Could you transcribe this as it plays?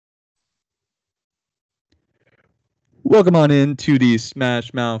Welcome on into the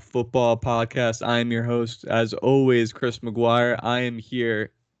Smash Mouth Football Podcast. I am your host, as always, Chris McGuire. I am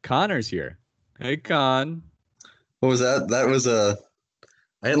here. Connor's here. Hey, Con. What was that?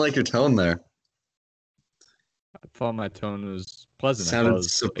 I didn't like your tone there. I thought my tone was pleasant. I thought I Sounded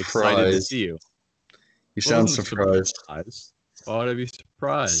was excited to see you. You sound Wasn't surprised. surprised. Why would I be You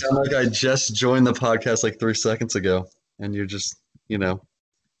surprised? sound like I just joined the podcast like 3 seconds ago, and you're just,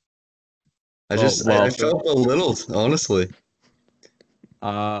 I felt belittled, honestly.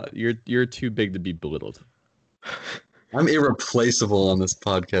 You're too big to be belittled. I'm irreplaceable on this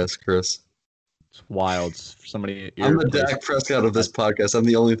podcast, Chris. It's wild. Somebody. I'm the Dak Prescott of this podcast. I'm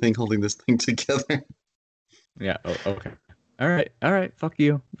the only thing holding this thing together. Yeah. Oh, okay. All right. Fuck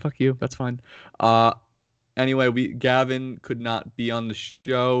you. That's fine. Anyway, Gavin could not be on the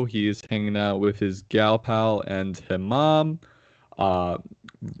show. He is hanging out with his gal pal and her mom.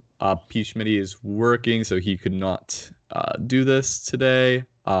 P. Schmitty is working, so he could not do this today.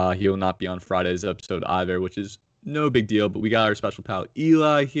 He will not be on Friday's episode either, which is no big deal. But we got our special pal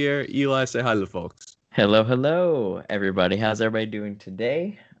Eli here. Eli, say hi to the folks. Hello, everybody. How's everybody doing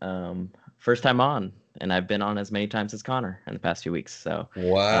today? First time on, and I've been on as many times as Connor in the past few weeks. So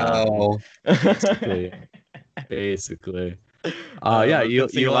wow. Basically.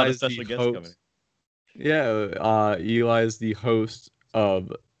 Eli is the host. Yeah, Eli is the host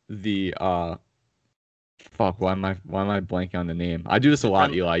of the why am I blanking on the name? I do this a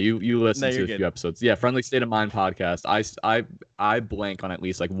lot, Eli. You listen to a few episodes. Yeah, Friendly State of Mind podcast. I blank on at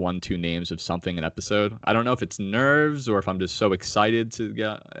least like 1-2 names of something an episode. I don't know if it's nerves or if I'm just so excited to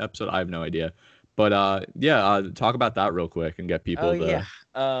get an episode. I have no idea. But talk about that real quick and get people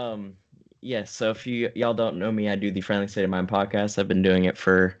So if y'all don't know me, I do the Friendly State of Mind podcast. I've been doing it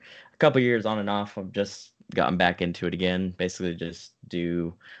for a couple years on and off. I've just gotten back into it again. Basically just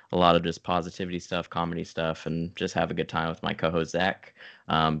do a lot of just positivity stuff, comedy stuff, and just have a good time with my co-host Zach.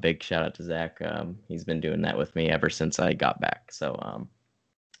 Big shout out to Zach. He's been doing that with me ever since I got back. So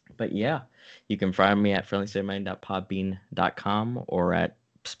but yeah, you can find me at friendlystateofmind.podbean.com or at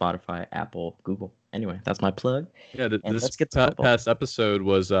Spotify, Apple, Google. Anyway, that's my plug. Yeah, this past episode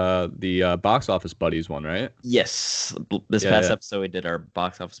was the Box Office Buddies one, right? Yes. This past episode, we did our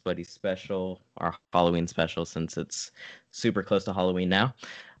Box Office Buddies special, our Halloween special, since it's super close to Halloween now.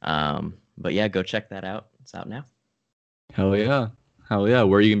 But yeah, go check that out. It's out now. Hell yeah. Where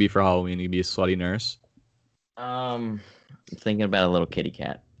are you going to be for Halloween? You going to be a slutty nurse? I'm thinking about a little kitty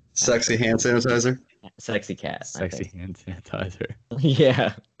cat. Sexy hand sanitizer? Sexy cat. Sexy hand sanitizer.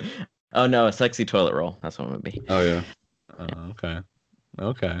 Yeah. Oh no, a sexy toilet roll. That's what it would be. Oh yeah. Okay.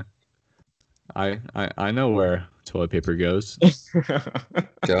 I know where toilet paper goes.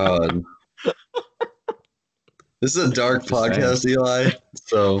 God. This is a dark podcast, Eli.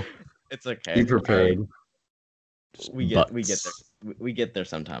 So it's okay. Be prepared. We get there. We get there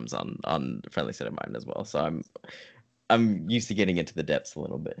sometimes on Friendly State of Mind as well. So I'm used to getting into the depths a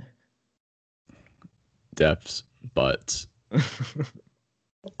little bit. Depths, but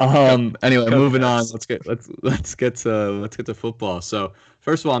anyway, moving on. Let's get to football. So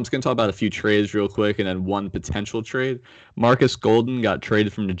first of all, I'm just gonna talk about a few trades real quick, and then one potential trade. Marcus Golden got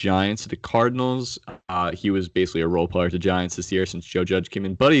traded from the Giants to the Cardinals. He was basically a role player to Giants this year since Joe Judge came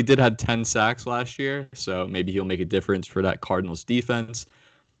in, but he did have 10 sacks last year, so maybe he'll make a difference for that Cardinals defense.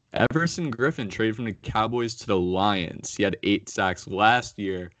 Everson Griffin traded from the Cowboys to the Lions. He had 8 sacks last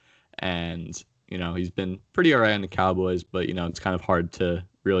year, and he's been pretty all right on the Cowboys, but, it's kind of hard to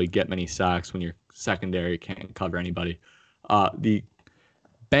really get many sacks when your secondary can't cover anybody. The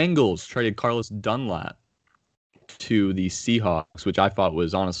Bengals traded Carlos Dunlap to the Seahawks, which I thought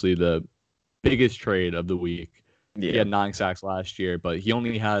was honestly the biggest trade of the week. Yeah. He had 9 sacks last year, but he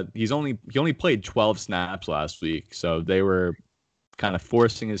only played 12 snaps last week, so they were kind of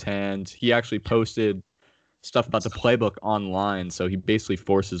forcing his hand. He actually posted stuff about the playbook online, so he basically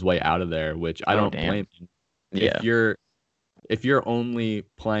forced his way out of there, which I don't blame him. Yeah. If you're only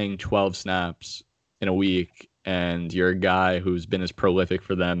playing 12 snaps in a week and you're a guy who's been as prolific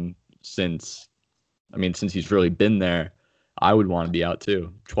for them since he's really been there, I would want to be out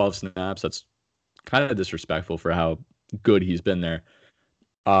too. 12 snaps, that's kind of disrespectful for how good he's been there.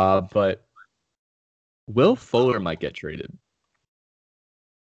 But Will Fuller might get traded.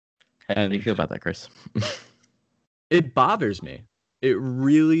 How do you feel about that, Chris? It bothers me. It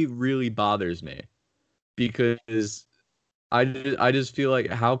really, really bothers me because I just feel like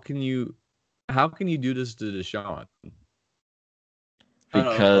how can you do this to Deshaun?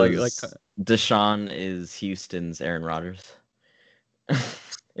 Because Deshaun is Houston's Aaron Rodgers.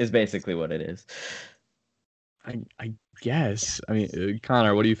 Is basically what it is. I guess.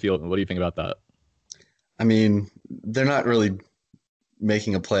 Connor, what do you feel? What do you think about that? they're not really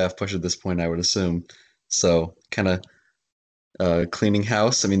making a playoff push at this point, I would assume. So kind of cleaning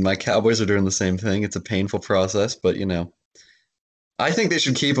house. I mean, my Cowboys are doing the same thing. It's a painful process, but I think they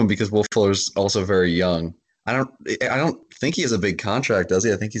should keep him because Will Fuller's also very young. I don't I don't think he has a big contract, does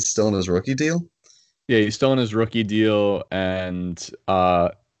he? I think he's still in his rookie deal. Yeah, he's still in his rookie deal, and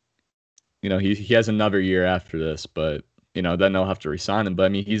he has another year after this, but then they'll have to resign him. But I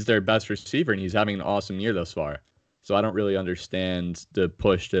mean, he's their best receiver, and he's having an awesome year thus far. So I don't really understand the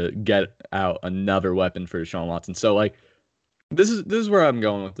push to get out another weapon for Deshaun Watson. So like, this is where I'm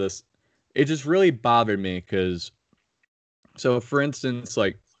going with this. It just really bothered me because, so for instance,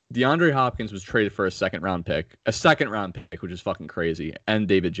 like DeAndre Hopkins was traded for a second round pick, which is fucking crazy, and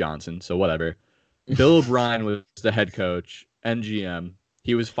David Johnson. So whatever. Bill O'Brien was the head coach and GM.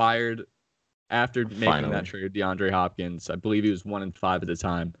 He was fired after making that trade with DeAndre Hopkins. I believe he was 1-5 at the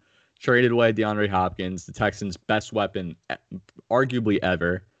time. Traded away DeAndre Hopkins, the Texans' best weapon, arguably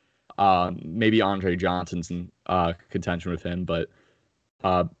ever. Maybe Andre Johnson's in contention with him, but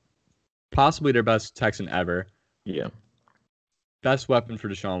possibly their best Texan ever. Yeah. Best weapon for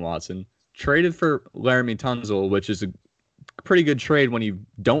Deshaun Watson. Traded for Laramie Tunsil, which is a pretty good trade when you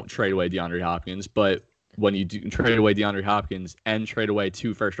don't trade away DeAndre Hopkins, but when you do trade away DeAndre Hopkins and trade away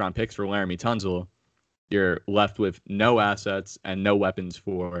 2 first-round picks for Laramie Tunsil, you're left with no assets and no weapons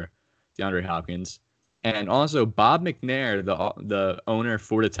for DeAndre Hopkins. And also Bob McNair, the owner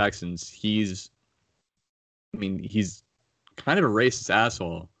for the Texans, he's kind of a racist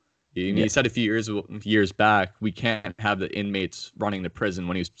asshole. He said a few years back, we can't have the inmates running the prison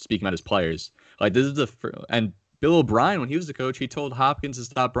when he was speaking about his players. Like this is and Bill O'Brien, when he was the coach, he told Hopkins to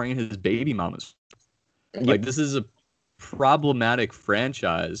stop bringing his baby mamas. Yep. Like this is a problematic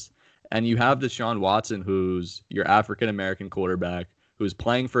franchise, and you have Deshaun Watson, who's your African American quarterback, who's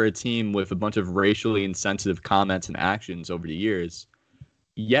playing for a team with a bunch of racially insensitive comments and actions over the years.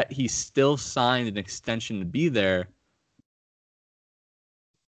 Yet he still signed an extension to be there.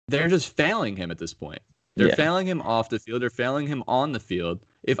 They're just failing him at this point. They're failing him off the field. They're failing him on the field.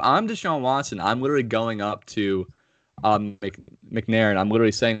 If I'm Deshaun Watson, I'm literally going up to McNair and I'm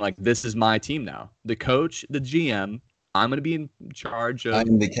literally saying, like, this is my team now. The coach, the GM, I'm going to be in charge of.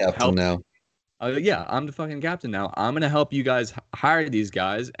 I'm the captain now. I'm the fucking captain now. I'm going to help you guys hire these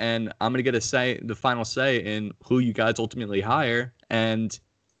guys, and I'm going to get the final say in who you guys ultimately hire. And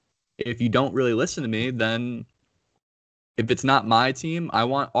if you don't really listen to me, then if it's not my team, I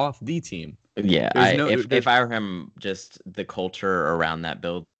want off the team. Yeah, if I were him, just the culture around that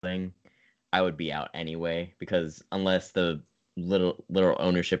building, I would be out anyway, because unless the little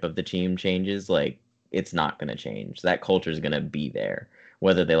ownership of the team changes, like, it's not going to change. That culture is going to be there,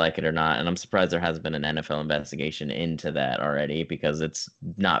 whether they like it or not. And I'm surprised there hasn't been an NFL investigation into that already, because it's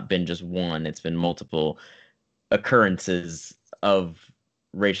not been just one, it's been multiple occurrences of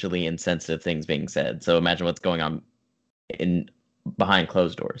racially insensitive things being said. So imagine what's going on behind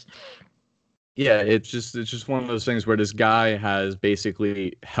closed doors. Yeah, it's just one of those things where this guy has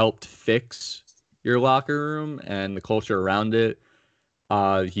basically helped fix your locker room and the culture around it.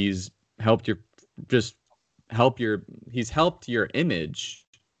 He's helped he's helped your image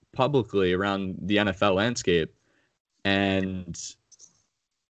publicly around the NFL landscape. And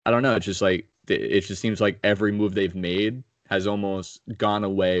I don't know, it just seems like every move they've made has almost gone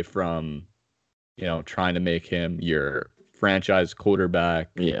away from, trying to make him your franchise quarterback,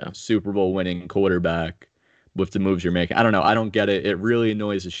 Super Bowl winning quarterback with the moves you're making. I don't know. I don't get it. It really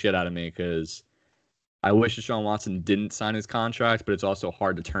annoys the shit out of me because I wish Deshaun Watson didn't sign his contract, but it's also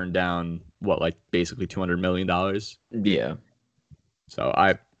hard to turn down basically $200 million. Yeah. So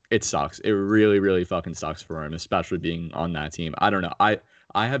it sucks. It really, really fucking sucks for him, especially being on that team. I don't know. I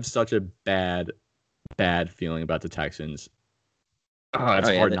have such a bad feeling about the Texans. It's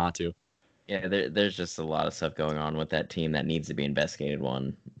hard not to. Yeah, there's just a lot of stuff going on with that team that needs to be investigated.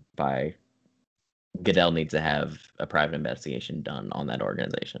 Goodell needs to have a private investigation done on that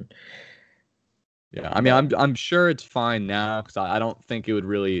organization. Yeah, I mean, I'm sure it's fine now because I don't think it would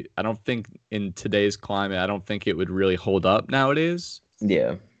really. I don't think in today's climate, I don't think it would really hold up nowadays.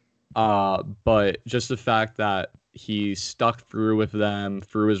 Yeah. But just the fact that he stuck through with them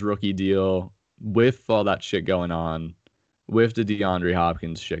through his rookie deal, with all that shit going on, with the DeAndre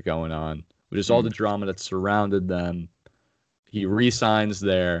Hopkins shit going on, with just all the drama that surrounded them, he re-signs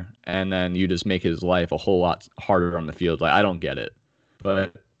there, and then you just make his life a whole lot harder on the field. Like, I don't get it.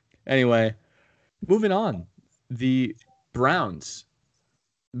 But anyway, moving on. The Browns.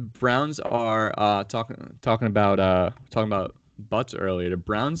 Browns are talking about butts earlier. The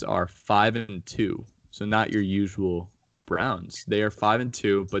Browns are 5-2, so not your usual Browns. They are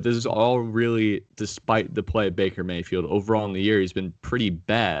 5-2, but this is all really despite the play of Baker Mayfield. Overall in the year, he's been pretty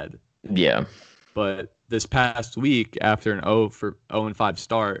bad. Yeah. But this past week, after an 0-5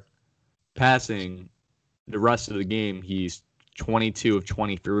 start, passing the rest of the game, he's 22 of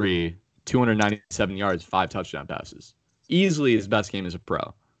 23, 297 yards, 5 touchdown passes. Easily his best game as a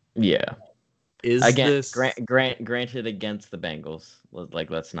pro. Yeah. This granted against the Bengals? Like,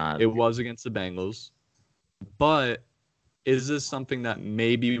 let's not. It was against the Bengals, but is this something that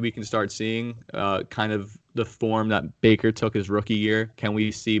maybe we can start seeing? Kind of the form that Baker took his rookie year. Can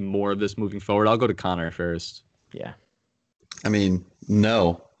we see more of this moving forward? I'll go to Connor first. Yeah. I mean,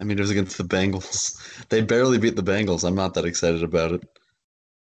 no. I mean, it was against the Bengals. They barely beat the Bengals. I'm not that excited about it.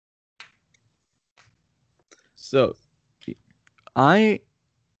 So, I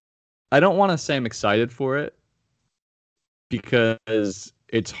don't want to say I'm excited for it because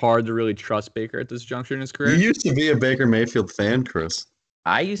it's hard to really trust Baker at this juncture in his career. You used to be a Baker Mayfield fan, Chris.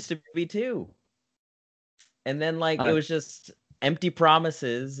 I used to be too. And then it was just empty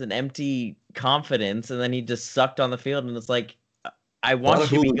promises and empty confidence, and then he just sucked on the field, and it's like, I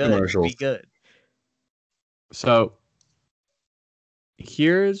want you to be good. Be good. So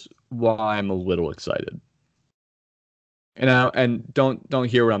here's why I'm a little excited. And don't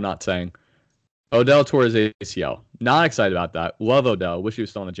hear what I'm not saying. Odell tore his ACL. Not excited about that. Love Odell. Wish he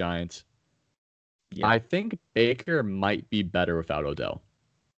was still on the Giants. Yeah. I think Baker might be better without Odell.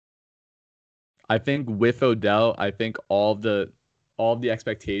 I think with Odell, I think all the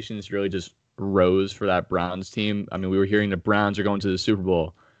expectations really just rose for that Browns team. I mean, we were hearing the Browns are going to the Super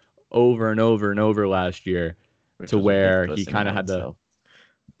Bowl over and over and over last year, to where he kind of had the.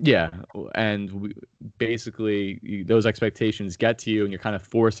 Yeah, and basically those expectations get to you, and you're kind of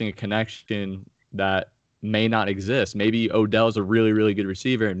forcing a connection that may not exist. Maybe Odell's a really, really good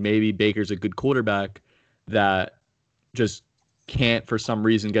receiver, and maybe Baker's a good quarterback that just can't, for some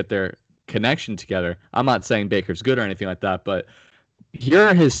reason, get their connection together. I'm not saying Baker's good or anything like that, but here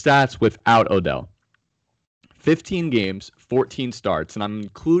are his stats without Odell. 15 games, 14 starts, and I'm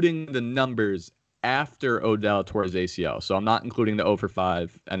including the numbers after Odell tore his ACL. So I'm not including the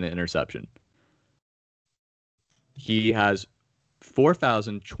 0-5 and the interception. He has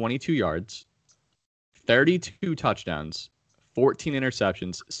 4,022 yards, 32 touchdowns, 14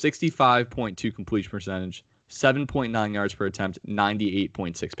 interceptions, 65.2 completion percentage, 7.9 yards per attempt,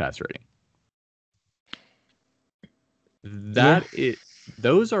 98.6 pass rating.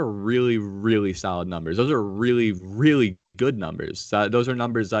 Those are really, really solid numbers. Those are really, really good numbers. Those are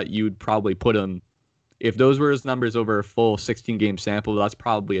numbers that you'd probably put him. If those were his numbers over a full 16-game sample, that's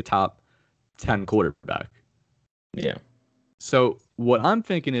probably a top 10 quarterback. Yeah. So what I'm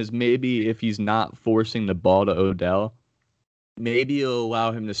thinking is maybe if he's not forcing the ball to Odell, maybe it'll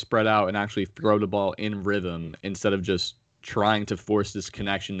allow him to spread out and actually throw the ball in rhythm instead of just trying to force this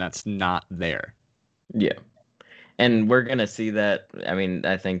connection that's not there. Yeah. And we're going to see that. I mean,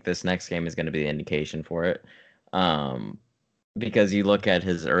 I think this next game is going to be the indication for it. Because you look at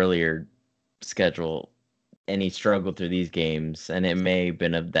his earlier schedule and he struggled through these games, and it may have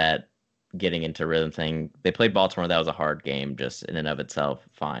been of that getting into rhythm thing. They played Baltimore. That was a hard game just in and of itself.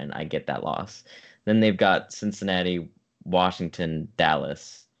 Fine. I get that loss. Then they've got Cincinnati, Washington,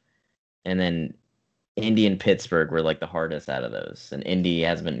 Dallas, and then Indy and Pittsburgh were the hardest out of those. And Indy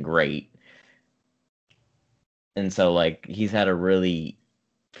has been great. And so he's had a really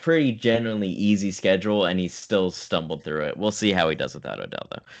pretty genuinely easy schedule, and he's still stumbled through it. We'll see how he does without Odell,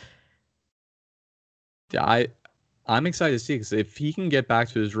 though. Yeah, I'm excited to see, because if he can get back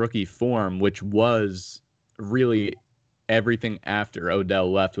to his rookie form, which was really everything after Odell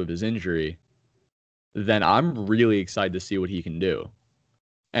left with his injury, then I'm really excited to see what he can do.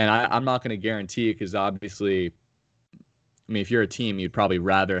 And I'm not going to guarantee it, because obviously, I mean, if you're a team, you'd probably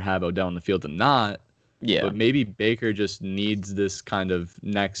rather have Odell in the field than not. Yeah. But maybe Baker just needs this kind of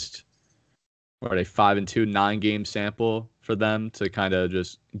next, 5-2, 9-game sample for them to kind of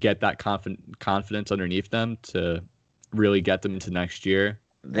just get that confidence underneath them to really get them into next year.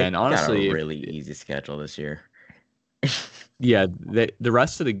 And honestly, got a really easy schedule this year. Yeah, the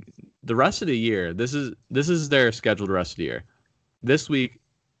rest of the year, this is their scheduled rest of the year. This week,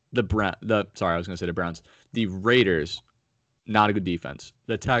 the Browns. The Raiders, not a good defense.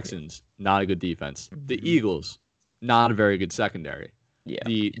 The Texans, not a good defense. The Eagles, not a very good secondary. Yeah.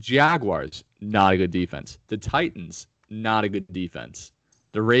 The Jaguars, not a good defense. The Titans, not a good defense.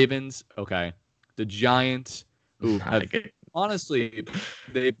 The Ravens, okay. The Giants, who have honestly,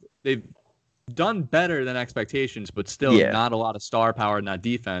 they've done better than expectations, but still not a lot of star power in that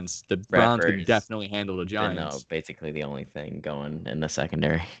defense. The Browns could definitely handle the Giants. Basically the only thing going in the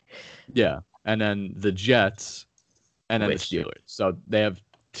secondary. Yeah. And then the Jets, and then the Steelers. So they have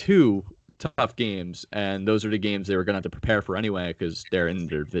 2 tough games, and those are the games they were going to have to prepare for anyway because they're in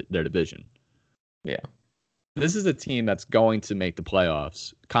their division. Yeah. This is a team that's going to make the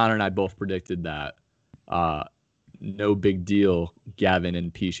playoffs. Connor and I both predicted that. No big deal, Gavin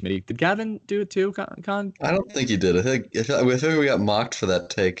and P. Schmidt. Did Gavin do it too, Con? I don't think he did. I think we got mocked for that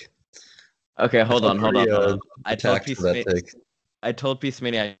take. Okay, hold on. I told P. For that take. I told P.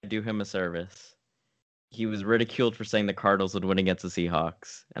 Smitty I'd do him a service. He was ridiculed for saying the Cardinals would win against the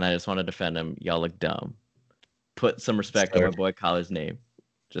Seahawks, and I just want to defend him. Y'all look dumb. Put some respect on my boy Collar's name.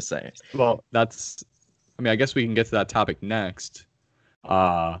 Just saying. Well, I guess we can get to that topic next.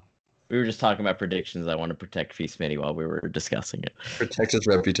 We were just talking about predictions. I want to protect P. Smitty while we were discussing it. Protect his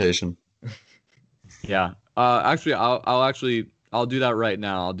reputation. Yeah. Actually, I'll do that right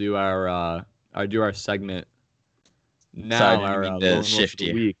now. I'll do our segment now. Sorry, our didn't mean to shift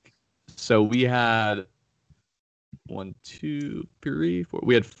you. Week. So we had 1, 2, 3, 4.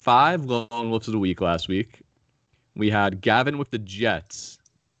 We had 5 lone wolves of the week last week. We had Gavin with the Jets.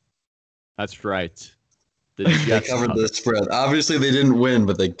 That's right. The Jets they covered the spread. Obviously, they didn't win,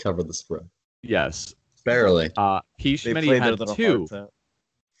 but they covered the spread. Yes. Barely. P. Schmitty had 2.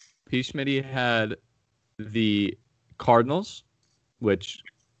 P. Schmitty had the Cardinals, which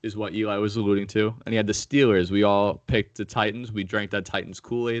is what Eli was alluding to, and he had the Steelers. We all picked the Titans. We drank that Titans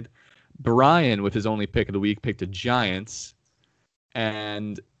Kool-Aid. Brian, with his only pick of the week, picked the Giants,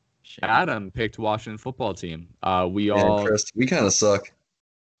 and Adam picked Washington Football Team. Chris, we kind of suck.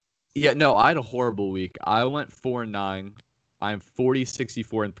 Yeah, no, I had a horrible week. I went 4-9. I'm 40,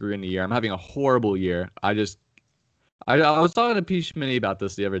 64, and 3 in the year. I'm having a horrible year. I was talking to P. Schmitty about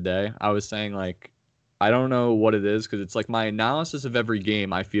this the other day. I was saying, like, I don't know what it is because it's like my analysis of every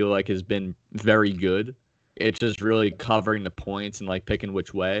game I feel like has been very good. It's just really covering the points and, like, picking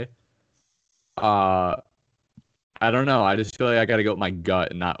which way. I don't know. I just feel like I got to go with my gut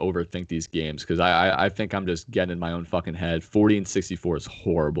and not overthink these games because I think I'm just getting in my own fucking head. 40 and 64 is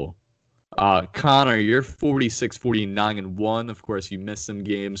horrible. Connor, you're 46, 49, and 1. Of course, you missed some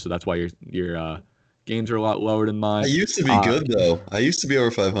games, so that's why your games are a lot lower than mine. I used to be good, though. I used to be over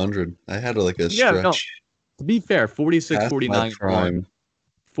 500. I had a stretch. No, to be fair, 46, 49, and 1.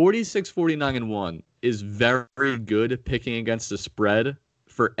 46, 49, and 1 is very good picking against the spread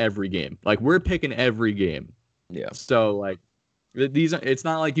for every game. Like, we're picking every game. Yeah. So, like, it's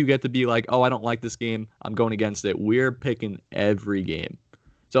not like you get to be like, oh, I don't like this game, I'm going against it. We're picking every game.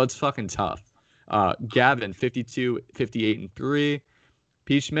 So it's fucking tough. Gavin, 52, 58, and 3.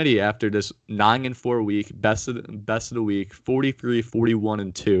 P. Schmitty, after this 9-4 week, best of the week, 43, 41,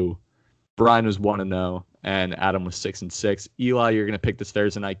 and 2. Brian was 1-0, and Adam was 6-6. Eli, you're gonna pick this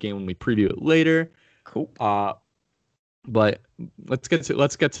Thursday night game when we preview it later. Cool. But let's get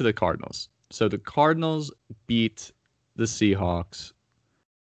to the Cardinals. So the Cardinals beat the Seahawks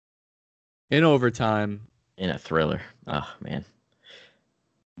in overtime. In a thriller. Oh, man.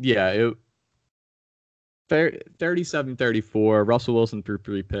 Yeah, 37-34. Russell Wilson threw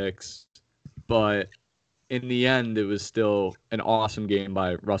 3 picks. But in the end, it was still an awesome game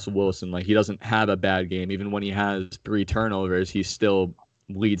by Russell Wilson. Like, he doesn't have a bad game. Even when he has 3 turnovers, he still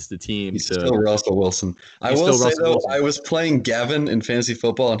leads the team. He's still Russell Wilson. I will say, though, I was playing Gavin in fantasy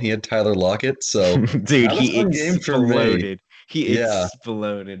football, and he had Tyler Lockett. So, dude, he exploded. He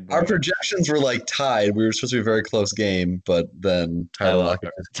exploded. Bro. Our projections were like tied. We were supposed to be a very close game, but then Tyler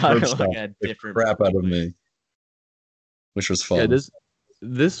Lockett had different crap out of me, which was fun. Yeah,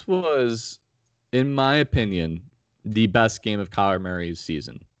 this was, in my opinion, the best game of Kyler Murray's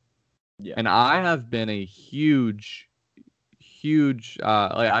season. Yeah, and I have been a huge.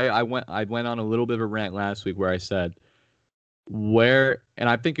 I went on a little bit of a rant last week where I said, and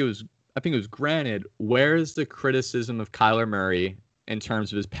I think it was granted, where's the criticism of Kyler Murray in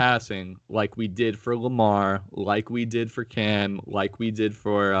terms of his passing, like we did for Lamar, like we did for Cam, like we did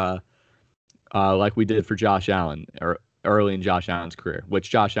for Josh Allen, or early in Josh Allen's career, which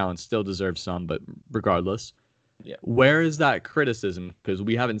Josh Allen still deserves some, but regardless. Yeah. Where is that criticism? Because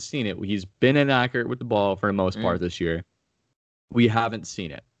we haven't seen it. He's been inaccurate with the ball for the most part this year. We haven't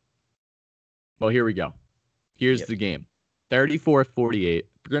seen it. Well, here we go. Here's the game. 34-48,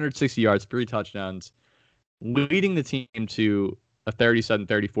 360 yards, 3 touchdowns, leading the team to a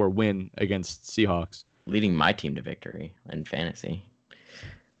 37-34 win against Seahawks. Leading my team to victory in fantasy.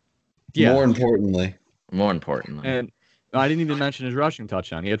 Yeah. More importantly. And I didn't even mention his rushing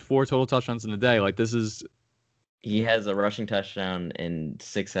touchdown. He had 4 total touchdowns in the day. Like, this is... He has a rushing touchdown in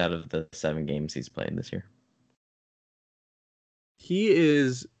 6 out of the 7 games he's played this year. He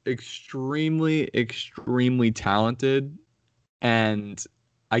is extremely, extremely talented. And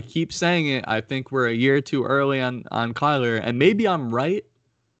I keep saying it. I think we're a year too early on Kyler, and maybe I'm right.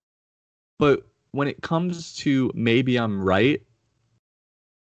 But when it comes to maybe I'm right,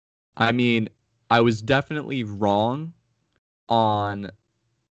 I mean, I was definitely wrong on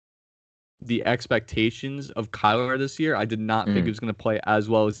the expectations of Kyler this year. I did not think he was going to play as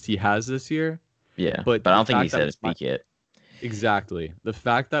well as he has this year. Yeah, but I don't think he said his peak yet. Exactly. The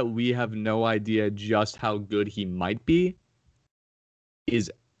fact that we have no idea just how good he might be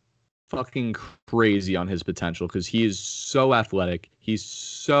is fucking crazy on his potential because he is so athletic. He's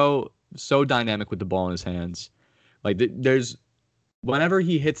so dynamic with the ball in his hands. Like there's whenever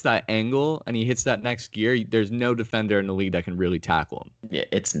he hits that angle and he hits that next gear, there's no defender in the league that can really tackle him. Yeah,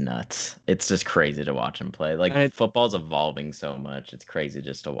 it's nuts. It's just crazy to watch him play. Like football's evolving so much. It's crazy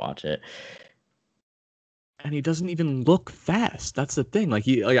just to watch it. And he doesn't even look fast. That's the thing. Like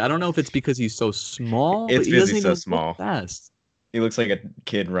I don't know if it's because he's so small. It's because he's so small. Look fast. He looks like a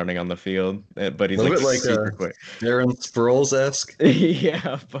kid running on the field, but he's like super quick. Darren Sproles-esque.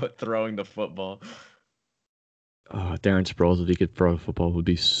 Yeah, but throwing the football. Oh, Darren Sproles, if he could throw a football, would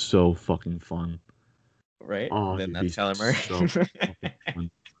be so fucking fun. Right? Oh, then that's Kyler Murray. So fucking fun.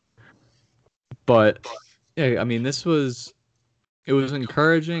 But yeah, I mean, it was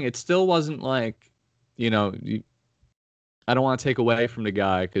encouraging. It still wasn't like, I don't want to take away from the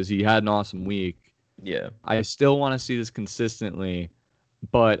guy because he had an awesome week. Yeah. I still want to see this consistently,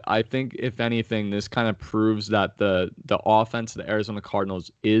 but I think if anything, this kind of proves that the offense of the Arizona Cardinals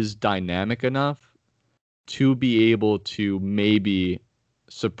is dynamic enough to be able to maybe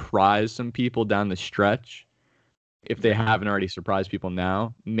surprise some people down the stretch. If they haven't already surprised people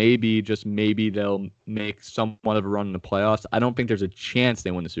now, maybe they'll make somewhat of a run in the playoffs. I don't think there's a chance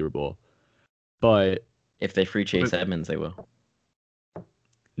they win the Super Bowl, but if they free Chase Edmonds, they will.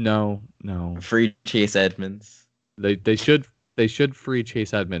 No. Free Chase Edmonds. They should free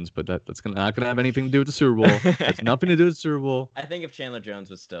Chase Edmonds, but that's not gonna have anything to do with the Super Bowl. It's nothing to do with the Super Bowl. I think if Chandler Jones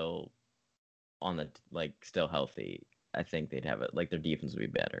was still still healthy, I think they'd have it. Like their defense would be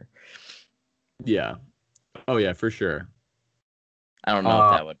better. Yeah. Oh yeah, for sure. I don't know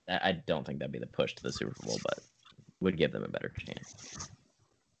if that would. I don't think that'd be the push to the Super Bowl, but would give them a better chance.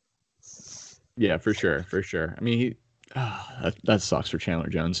 Yeah, for sure. I mean, that sucks for Chandler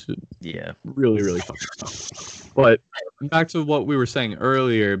Jones. Yeah, really, really fucking sucks. But back to what we were saying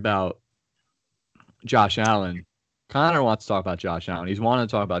earlier about Josh Allen. Connor wants to talk about Josh Allen. He's wanted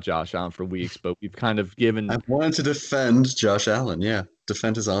to talk about Josh Allen for weeks, but we've kind of given. I wanted to defend Josh Allen. Yeah,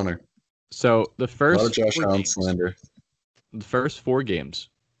 defend his honor. So the first Josh Allen slander. The first 4 games,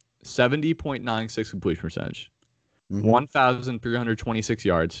 70.96 completion percentage, 1,326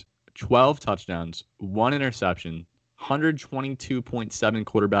 yards, 12 touchdowns, 1 interception, 122.7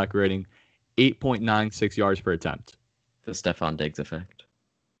 quarterback rating, 8.96 yards per attempt. The Stephon Diggs effect.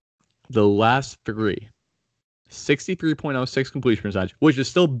 The last 3, 63.06 completion percentage, which is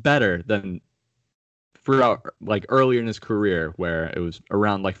still better than throughout like earlier in his career where it was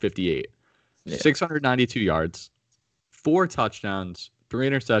around like 58. Yeah. 692 yards, 4 touchdowns, 3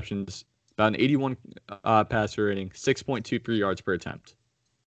 interceptions, about an 81 passer rating, 6.23 yards per attempt.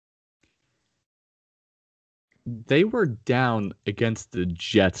 They were down against the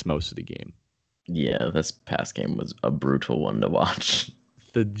Jets most of the game. Yeah, this past game was a brutal one to watch.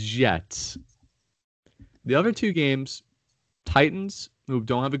 The Jets. The other 2 games, Titans, who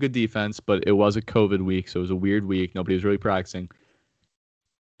don't have a good defense, but it was a COVID week, so it was a weird week. Nobody was really practicing.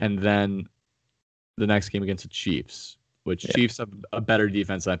 And then the next game against the Chiefs, which Chiefs have a better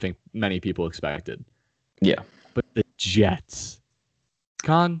defense than I think many people expected. Yeah. But the Jets.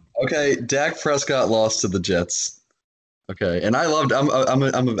 Con? Okay, Dak Prescott lost to the Jets. Okay, and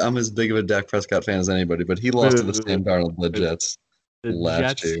I'm as big of a Dak Prescott fan as anybody, but he lost to the Sam Darnold led Jets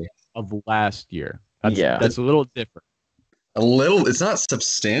last year. Of last year. That's a little different. A little. It's not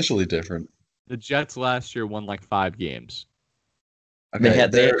substantially different. The Jets last year won like 5 games. Okay,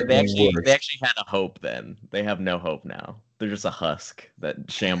 they actually had a hope then. They have no hope now. They're just a husk that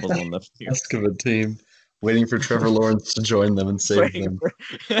shambles on the field. Husk of a team waiting for Trevor Lawrence to join them and save them.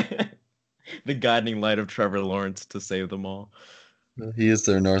 The guiding light of Trevor Lawrence to save them all. He is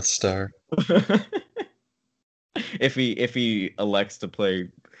their North Star. If he elects to play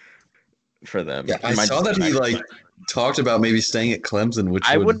for them. Yeah, I saw that he talked about maybe staying at Clemson, which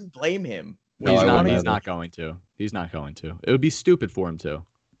I wouldn't blame him. No, he's not going to. He's not going to. It would be stupid for him to.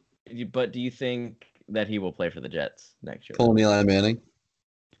 But do you think that he will play for the Jets next year? Pulling Eli Manning.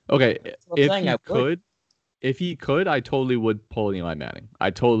 Okay, if he could, I totally would pull Eli Manning. I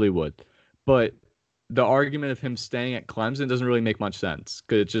totally would. But the argument of him staying at Clemson doesn't really make much sense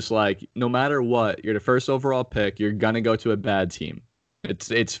because it's just like no matter what, you're the first overall pick. You're gonna go to a bad team.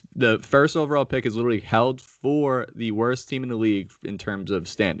 It's the first overall pick is literally held for the worst team in the league in terms of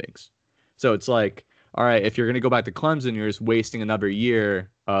standings. So it's like, all right, if you're going to go back to Clemson, you're just wasting another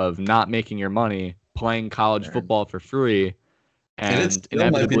year of not making your money, playing college football for free, And it and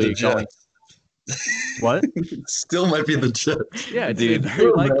still might be the inevitably going. Jets. What? It still might be the Jets. Yeah, it Dude,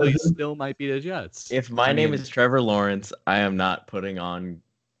 very likely imagine? still might be the Jets. If my I name mean, is Trevor Lawrence, I am not putting on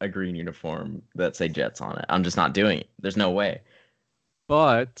a green uniform that say Jets on it. I'm just not doing it. There's no way.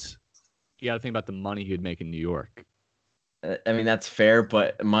 but you got to think about the money he'd make in New York. I mean, that's fair,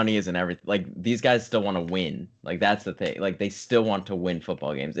 but money isn't everything. Like, these guys still want to win. Like, that's the thing. Like, they still want to win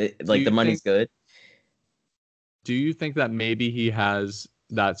football games. Like, you the money's good. Do you think that maybe he has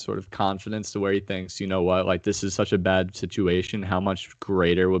that sort of confidence to where he thinks, you know what, like this is such a bad situation. How much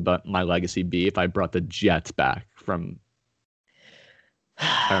greater would my legacy be if I brought the Jets back from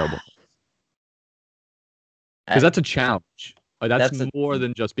terrible? Because that's a challenge. Like that's more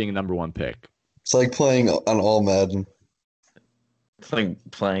than just being a number one pick. It's like playing on all Madden. It's like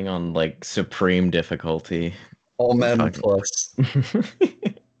playing on like supreme difficulty. All Madden Plus.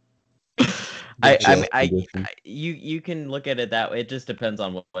 You can look at it that way. It just depends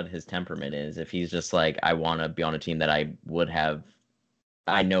on what his temperament is. If he's just like, I want to be on a team that I would have,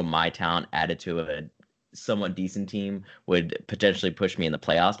 I know my talent added to a somewhat decent team would potentially push me in the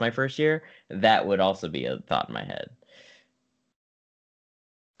playoffs my first year, that would also be a thought in my head.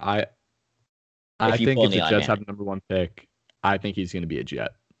 I think if the Jets have the number one pick, I think he's going to be a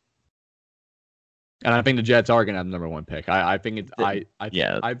Jet. And I think the Jets are going to have the number one pick. I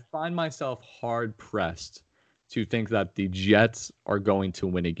find myself hard pressed to think that the Jets are going to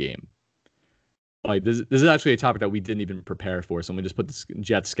win a game. Like this is actually a topic that we didn't even prepare for. So we just put the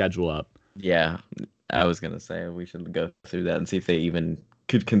Jets schedule up. Yeah, I was going to say we should go through that and see if they even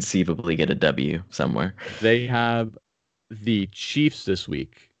could conceivably get a W somewhere. They have the Chiefs this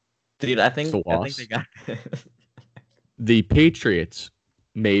week. Dude, I think they got the Patriots,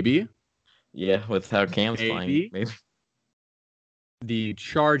 maybe. Yeah, with how Cam's playing, maybe. The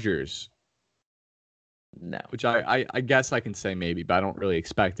Chargers. No. Which I guess I can say maybe, but I don't really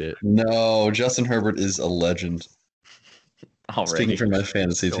expect it. No, Justin Herbert is a legend. Already. Speaking for my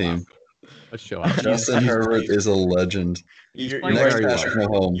fantasy team. Let's show out. Justin Herbert is a legend. You're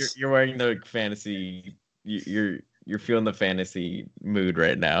wearing the fantasy. You're feeling the fantasy mood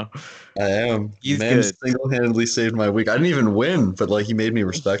right now. I am. He's Man good. Single-handedly saved my week. I didn't even win, but like he made me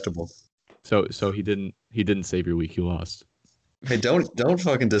respectable. So he didn't save your week. You lost. Hey, don't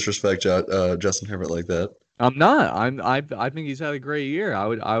fucking disrespect Justin Herbert like that. I'm not. I think he's had a great year. I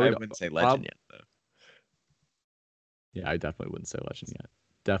wouldn't say legend yet though. Yeah, I definitely wouldn't say legend yet.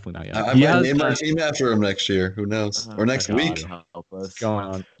 Definitely not yet. I might name my team after him next year. Who knows? Or next week.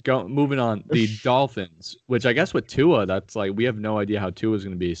 Moving on. The Dolphins, which I guess with Tua, that's like we have no idea how Tua is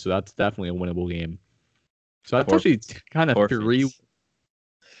going to be. So that's definitely a winnable game. So that's actually kind of three.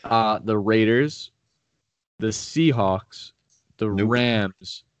 The Raiders, the Seahawks, the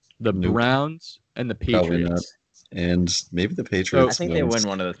Rams, the Browns, and the Patriots. And maybe the Patriots. I think they win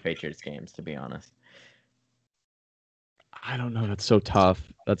one of those Patriots games, to be honest. I don't know. That's so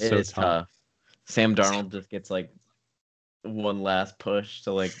tough. It's tough. Sam Darnold just gets like one last push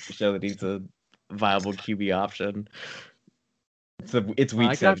to like show that he's a viable QB option. It's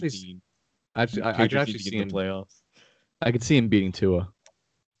week 17. I could actually see him in the playoffs. I could see him beating Tua.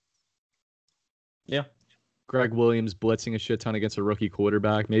 Yeah. Greg Williams blitzing a shit ton against a rookie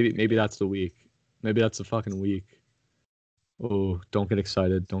quarterback. Maybe that's the week. Maybe that's the fucking week. Oh, don't get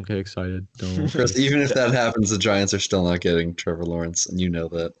excited. Don't get excited. Don't. Chris, even if that happens, the Giants are still not getting Trevor Lawrence, and you know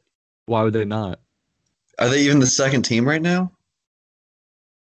that. Why would they not? Are they even the second team right now?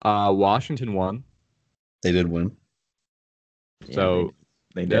 Washington won. They did win. So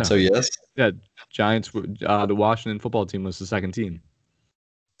they did. So yes. Yeah, Giants. The Washington football team was the second team.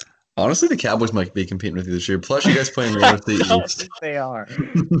 Honestly, the Cowboys might be competing with you this year. Plus, you guys play in the NFC East. They are.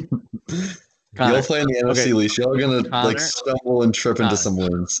 You'll play in the NFC East. Y'all are gonna like stumble and trip into some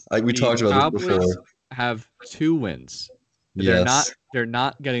wins. We talked about this before. Have 2 wins. Yes. They're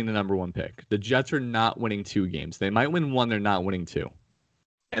not getting the number one pick. The Jets are not winning 2 games. They might win 1. They're not winning 2.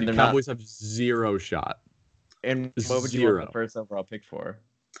 And the Cowboys have 0 shot. And what would you want the first overall pick for?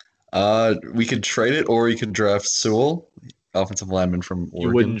 We could trade it, or you could draft Sewell, offensive lineman from Oregon. You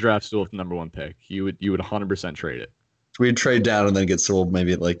wouldn't draft Sewell with the number one pick. You would 100% trade it. We'd trade down and then get Sewell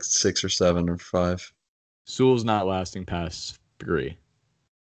maybe at like 6 or 7 or 5. Sewell's not lasting past 3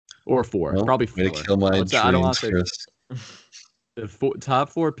 or 4. Well, probably 4. Way to kill my dreams, I don't want to Chris. The top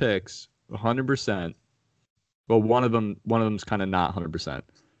 4 picks, 100%. Well, one of them's kind of not 100%.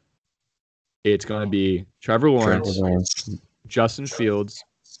 It's going to be Trevor Lawrence, Justin Fields,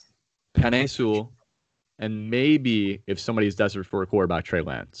 Penei Sewell, and maybe if somebody's desperate for a quarterback, Trey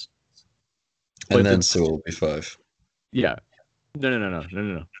Lance. And then Sewell will be 5. Yeah.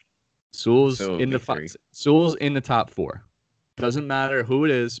 No. Sewell's So in the three. Sewell's in the top 4. Doesn't matter who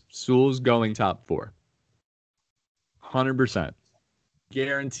it is. Sewell's going top 4. 100%.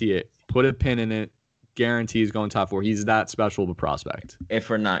 Guarantee it. Put a pin in it. Guarantee he's going top 4. He's that special of a prospect. If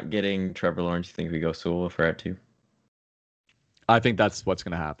we're not getting Trevor Lawrence, you think we go Sewell if we're at 2? I think that's what's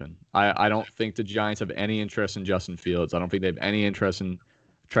going to happen. I don't think the Giants have any interest in Justin Fields. I don't think they have any interest in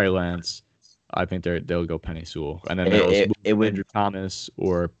Trey Lance. I think they'll go Penei Sewell, and then they'll move Andrew Thomas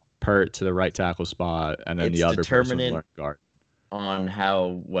or Pert to the right tackle spot, and then the other person left guard. On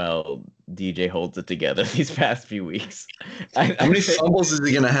how well DJ holds it together these past few weeks. How many fumbles is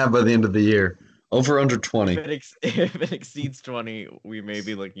he going to have by the end of the year? Over under 20. If it exceeds 20, we may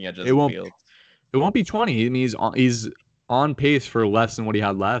be looking at Justin Fields. It won't be 20. I mean, he's on pace for less than what he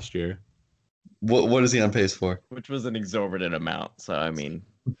had last year. What is he on pace for? Which was an exorbitant amount. So I mean,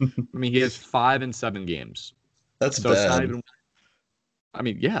 he has 5 in 7 games. That's bad. It's not even, I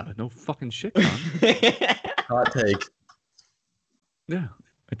mean, yeah, no fucking shit, Con. Hot take. Yeah,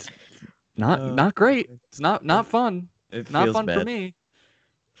 it's not great. It's not fun. It's not fun bad. for me.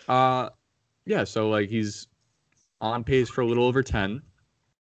 Yeah. So like he's on pace for a little over 10.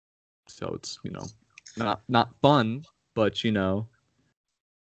 So it's not fun, but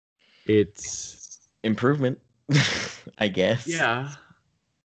it's improvement, I guess. Yeah,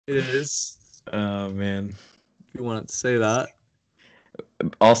 it is. Oh man, if you want to say that.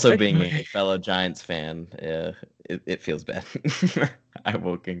 Also, being a fellow Giants fan, it feels bad. I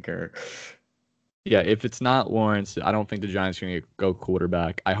will concur. Yeah, if it's not Lawrence, I don't think the Giants are going to go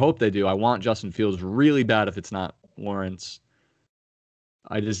quarterback. I hope they do. I want Justin Fields really bad if it's not Lawrence.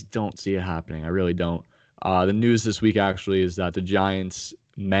 I just don't see it happening. I really don't. The news this week actually is that the Giants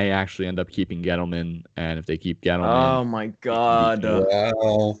may actually end up keeping Gettleman, and if they keep Gettleman... Oh my God.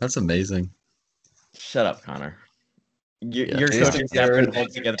 Wow, that's amazing. Shut up, Connor. Your coaching staff been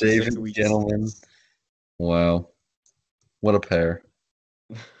held together for 6 weeks. Gentlemen. Wow. What a pair.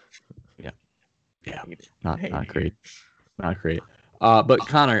 Yeah. Not great. Not great. But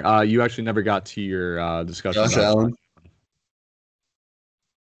Connor, you actually never got to your discussion. Josh Allen.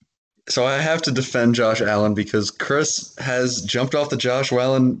 So I have to defend Josh Allen because Chris has jumped off the Josh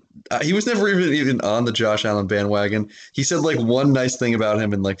Allen. He was never even on the Josh Allen bandwagon. He said like one nice thing about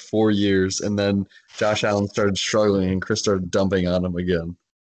him in like 4 years, and then Josh Allen started struggling, and Chris started dumping on him again.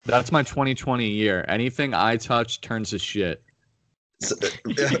 That's my 2020 year. Anything I touch turns to shit. So,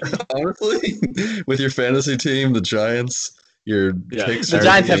 honestly, with your fantasy team, the Giants, your picks. The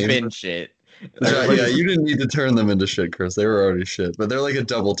Giants have been shit. Yeah, you didn't need to turn them into shit, Chris. They were already shit, but they're like a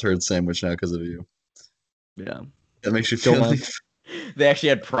double turd sandwich now because of you. Yeah, that makes you feel like they actually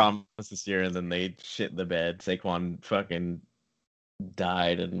had promise this year, and then they shit the bed. Saquon fucking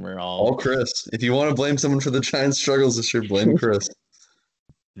died, and we're all Chris. If you want to blame someone for the Giants' struggles this year, blame Chris.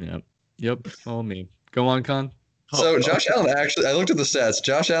 Yep, all me. Go on, Con. So Josh Allen actually, I looked at the stats.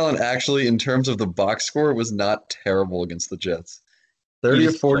 Josh Allen actually, in terms of the box score, was not terrible against the Jets. 30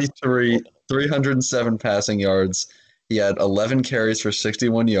 of 43, 307 passing yards. He had 11 carries for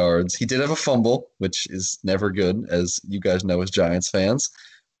 61 yards. He did have a fumble, which is never good, as you guys know as Giants fans.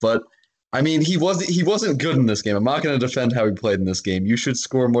 But I mean, he wasn't good in this game. I'm not going to defend how he played in this game. You should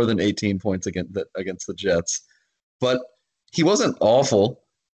score more than 18 points against the Jets. But he wasn't awful.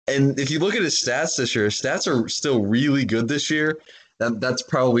 And if you look at his stats this year, his stats are still really good this year. That's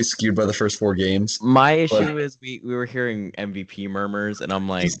probably skewed by the first 4 games. My issue is we were hearing MVP murmurs, and I'm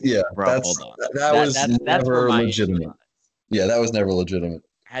like, bro, hold on. That was never legitimate. Yeah, that was never legitimate.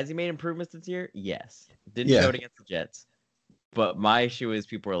 Has he made improvements this year? Yes. Didn't show it against the Jets. But my issue is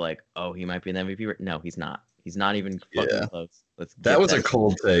people are like, oh, he might be an MVP. No, he's not. He's not even fucking close. That was a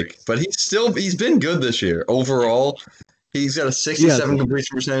cold take. But he's been good this year. Overall, he's got a 67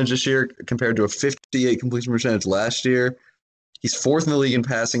 completion percentage this year compared to a 58 completion percentage last year. He's 4th in the league in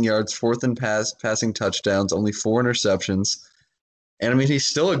passing yards, 4th in passing touchdowns, only 4 interceptions. And I mean, he's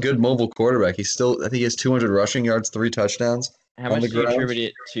still a good mobile quarterback. I think he has 200 rushing yards, 3 touchdowns. How much do you attribute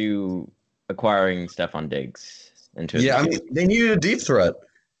it to acquiring Stephon Diggs? I mean, they needed a deep threat.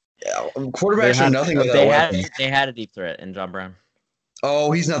 Quarterbacks are nothing without weapons. They had a deep threat in John Brown.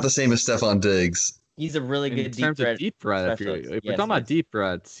 Oh, he's not the same as Stephon Diggs. He's a really good deep threat. If we're talking about deep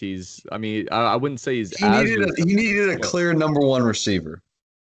threats, I wouldn't say he's he needed a clear number 1 receiver.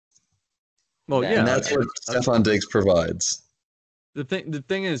 Well, and that's what Stephon Diggs provides. The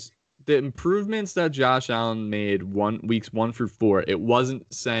thing is, the improvements that Josh Allen made weeks 1 through 4, it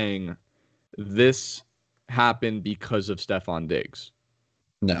wasn't saying this happen because of Stephon Diggs.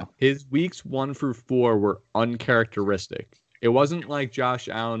 No. His weeks 1 through 4 were uncharacteristic. It wasn't like Josh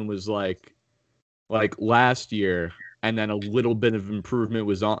Allen was like last year, and then a little bit of improvement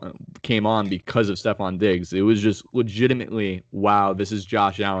came on because of Stephon Diggs. It was just legitimately, wow, this is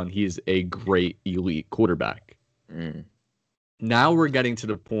Josh Allen. He's a great elite quarterback. Mm. Now we're getting to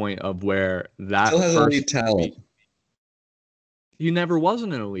the point of where that Still has elite talent. He never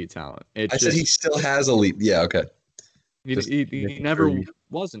wasn't an elite talent. I said he still has elite. Yeah, okay. He never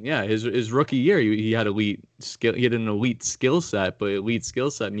wasn't. Yeah, his rookie year, he had elite skill. He had an elite skill set, but elite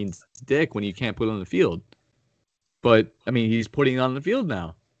skill set means dick when you can't put it on the field. But I mean, he's putting it on the field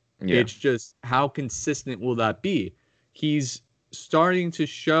now. Yeah. It's just how consistent will that be? He's starting to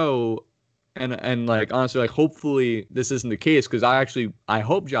show, and like honestly, like hopefully this isn't the case because I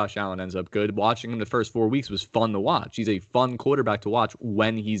hope Josh Allen ends up good. Watching him the first 4 weeks was fun to watch. He's a fun quarterback to watch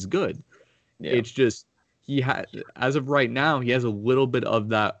when he's good. Yeah. It's just as of right now, he has a little bit of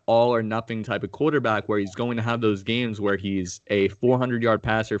that all or nothing type of quarterback where he's going to have those games where he's a 400-yard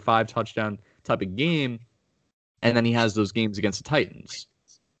passer, 5 touchdown type of game. And then he has those games against the Titans.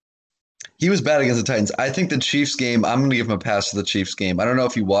 He was bad against the Titans. I think the Chiefs game, I'm going to give him a pass for the Chiefs game. I don't know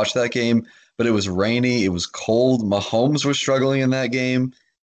if you watched that game, but it was rainy. It was cold. Mahomes was struggling in that game.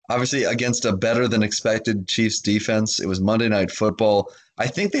 Obviously, against a better than expected Chiefs defense. It was Monday Night Football. I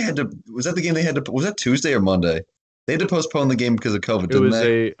think they had to – was that the game they had to – was that Tuesday or Monday? They had to postpone the game because of COVID, didn't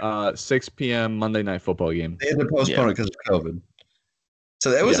they? It was a 6 p.m. Monday Night Football game. They had to postpone it because of COVID.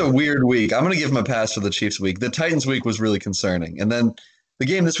 So it was a weird week. I'm going to give him a pass for the Chiefs week. The Titans week was really concerning. And then the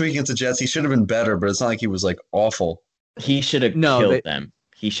game this week against the Jets, he should have been better, but it's not like he was like awful. He should have killed them.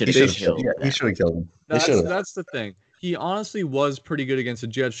 He should have killed them. He should have killed them. That's the thing. He honestly was pretty good against the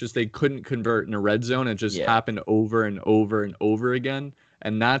Jets, just they couldn't convert in a red zone. It just happened over and over and over again.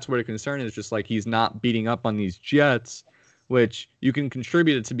 And that's where the concern is, just like he's not beating up on these Jets, which you can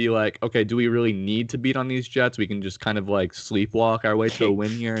contribute it to be like, okay, do we really need to beat on these Jets? We can just kind of like sleepwalk our way to a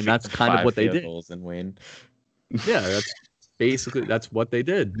win here, and that's kind of what they did. And win. Yeah, that's what they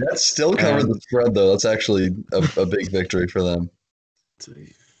did. That's still covered the spread though. That's actually a big victory for them.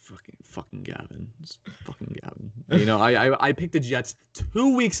 Fucking Gavin. Fucking Gavin. You know, I picked the Jets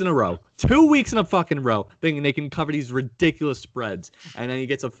 2 weeks in a row. 2 weeks in a fucking row, thinking they can cover these ridiculous spreads. And then he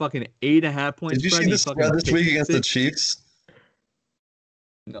gets a fucking 8.5 point spread. Did you see the spread this week against the Chiefs?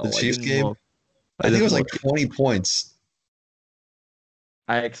 No, the Chiefs game? I think it was like 20 points.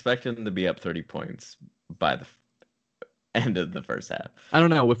 I expected them to be up 30 points by the end of the first half. I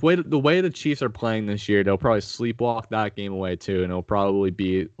don't know. With the way the Chiefs are playing this year, they'll probably sleepwalk that game away too, and it'll probably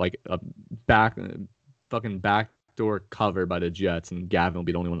be like a fucking backdoor cover by the Jets, and Gavin will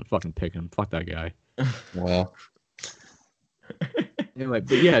be the only one to fucking pick him. Fuck that guy. Wow. Anyway,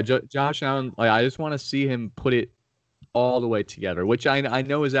 but yeah, Josh Allen, like I just want to see him put it all the way together, which I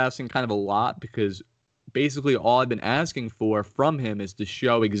know is asking kind of a lot because basically all I've been asking for from him is to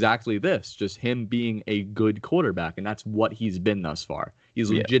show exactly this, just him being a good quarterback, and that's what he's been thus far. He's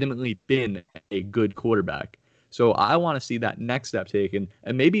legitimately been a good quarterback. So I want to see that next step taken,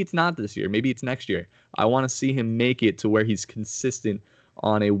 and maybe it's not this year, maybe it's next year. I want to see him make it to where he's consistent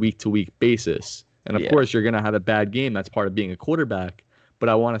on a week-to-week basis. And of course, you're going to have a bad game. That's part of being a quarterback. But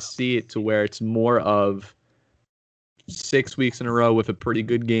I want to see it to where it's more of 6 weeks in a row with a pretty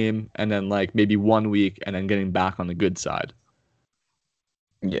good game, and then like maybe 1 week, and then getting back on the good side.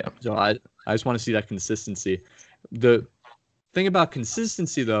 Yeah. So I just want to see that consistency. The thing about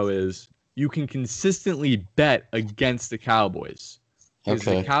consistency, though, is you can consistently bet against the Cowboys. Because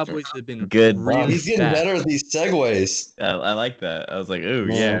the Cowboys have been good. Really he's getting better at these segues. I like that. I was like, ooh,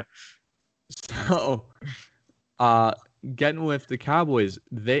 yeah. So, getting with the Cowboys,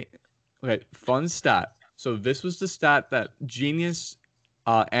 fun stat. So this was the stat that genius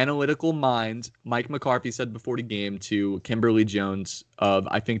analytical mind Mike McCarthy said before the game to Kimberly Jones of,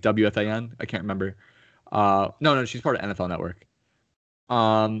 I think, WFAN. I can't remember. No, she's part of NFL Network.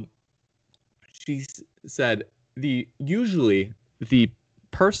 She said usually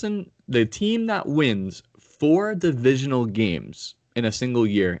the team that wins 4 divisional games in a single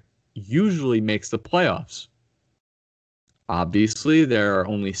year usually makes the playoffs. Obviously, there are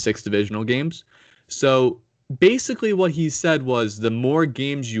only 6 divisional games. So basically what he said was the more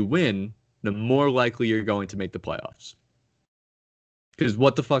games you win, the more likely you're going to make the playoffs. Because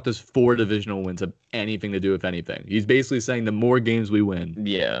what the fuck does 4 divisional wins have anything to do with anything? He's basically saying the more games we win,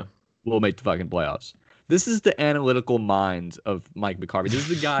 we'll make the fucking playoffs. This is the analytical mind of Mike McCarthy. This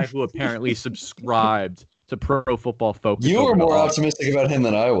is the guy who apparently subscribed to Pro Football Focus. You were more optimistic about him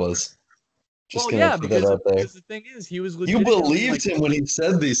than I was. Because the thing is, he was. You believed him when he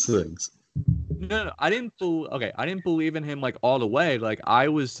said these things. No, I didn't. Okay, I didn't believe in him like all the way. Like I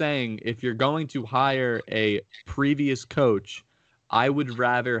was saying, if you're going to hire a previous coach, I would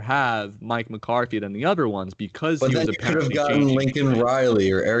rather have Mike McCarthy than the other ones because But he then was you could have apparently gotten changing Lincoln shit.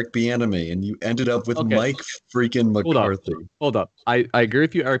 Riley or Eric Bieniemy, and you ended up with Okay, Mike freaking hold up, McCarthy. hold up. I agree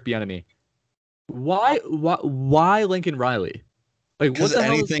with you, Eric Bieniemy. Why Lincoln Riley? Like what Because the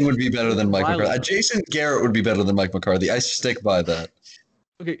hell is anything would be better than Lincoln Mike Riley? McCarthy. Jason Garrett would be better than Mike McCarthy. I stick by that.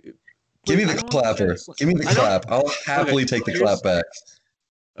 Okay, Give but me I the don't clapper. understand. Give me the I don't. clap. I'll happily take the clap back.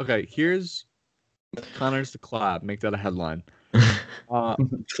 Okay, here's Connor's the clap. Make that a headline.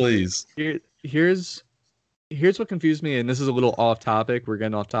 Please. Here's what confused me, and this is a little off topic. We're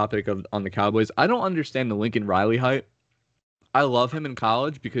getting off topic on the Cowboys. I don't understand the Lincoln Riley hype. I love him in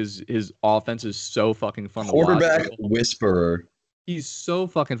college because his offense is so fucking fun to watch. Quarterback whisperer. He's so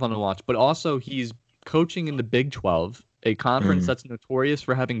fucking fun to watch, but also he's coaching in the Big 12, a conference that's notorious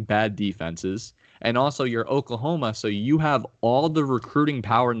for having bad defenses, and also you're Oklahoma, so you have all the recruiting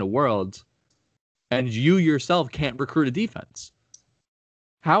power in the world, and you yourself can't recruit a defense.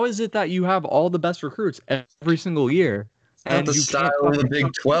 How is it that you have all the best recruits every single year? Not the you style of the Big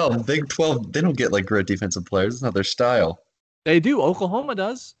 12. Big 12, they don't get like great defensive players. It's not their style. They do. Oklahoma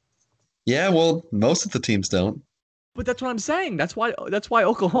does. Yeah, well, most of the teams don't. But that's what I'm saying. That's why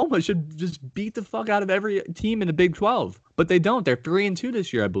Oklahoma should just beat the fuck out of every team in the Big 12. But they don't. They're 3-2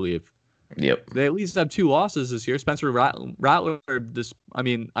 this year, I believe. Yep. They at least have 2 losses this year. Spencer Rattler, I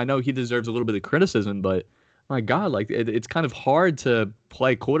mean, I know he deserves a little bit of criticism, but my God, like it's kind of hard to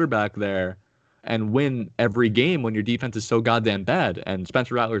play quarterback there and win every game when your defense is so goddamn bad. And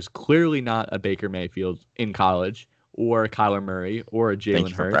Spencer Rattler is clearly not a Baker Mayfield in college, or a Kyler Murray, or a Thank Jalen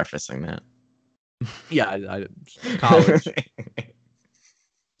you for Hurts. prefacing that. Yeah, college.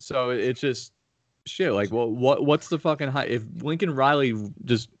 So it's just shit. Like, well, what's the fucking high? If Lincoln Riley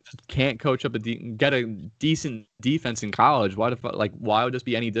just can't coach up get a decent defense in college, why would this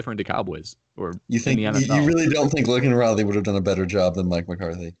be any different to Cowboys or You think in the NFL? you really don't think Lincoln Riley would have done a better job than Mike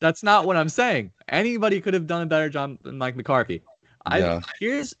McCarthy? That's not what I'm saying. Anybody could have done a better job than Mike McCarthy.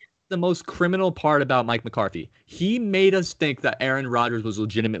 Here's the most criminal part about Mike McCarthy. He made us think that Aaron Rodgers was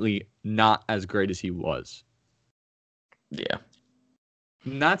legitimately not as great as he was. Yeah.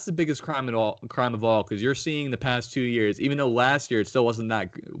 And that's the biggest crime of all, because you're seeing the past 2 years, even though last year it still wasn't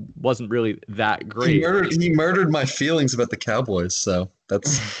really that great. He murdered my feelings about the Cowboys, so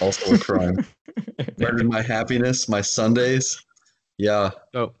that's also a crime. Murdered my happiness, my Sundays. Yeah.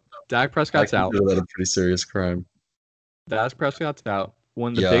 So Dak Prescott's out. I consider that a pretty serious crime. Dak Prescott's out.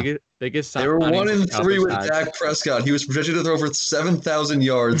 One of the biggest. They were 1-3 with Dak Prescott. He was projected to throw for 7,000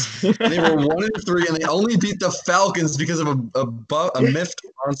 yards. And they were 1-3, and they only beat the Falcons because of a miffed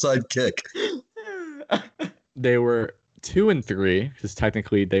onside kick. They were 2-3 because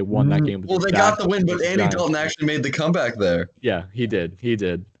technically they won that game. Well, they got the win, but Andy Dalton actually made the comeback there. Yeah, he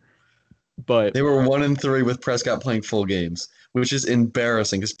did. But they were 1-3 with Prescott playing full games, which is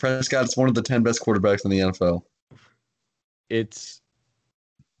embarrassing because Prescott's one of the 10 best quarterbacks in the NFL.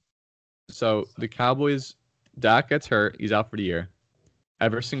 So the Cowboys, Dak gets hurt. He's out for the year.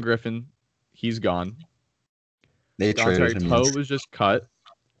 Everson Griffin, he's gone. They traded him. Toe was just cut.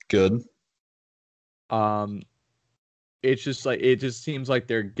 Good. It just seems like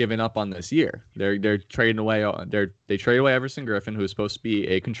they're giving up on this year. They're trading away. They trade away Everson Griffin, who was supposed to be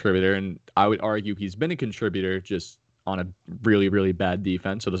a contributor, and I would argue he's been a contributor just on a really, really bad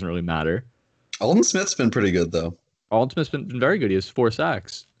defense, so it doesn't really matter. Aldon Smith's been pretty good though. Aldon Smith's been very good. He has 4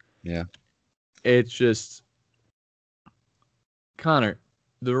 sacks. Yeah. It's just, Connor,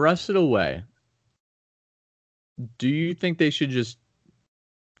 the rest of the way, do you think they should just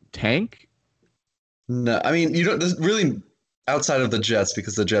tank? No, I mean, you don't really, outside of the Jets,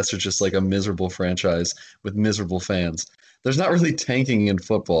 because the Jets are just like a miserable franchise with miserable fans. There's not really tanking in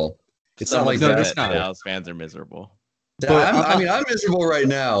football. It's not like that. Dallas fans are miserable. I'm miserable right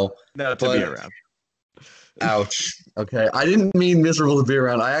now. No, to be around. Ouch. Okay, I didn't mean miserable to be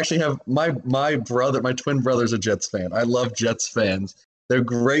around. I actually have my twin brother's a Jets fan. I love Jets fans. They're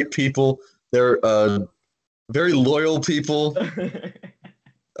great people. They're very loyal people.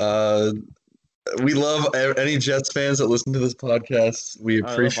 We love any Jets fans that listen to this podcast. We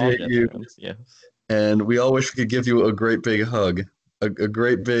appreciate you. Yes. And we all wish we could give you a great big hug. A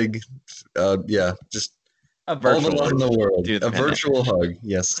great big, just a virtual all the love in the world. A virtual hug,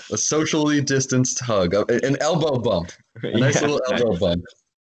 yes. A socially distanced hug. An elbow bump. A nice little elbow bump.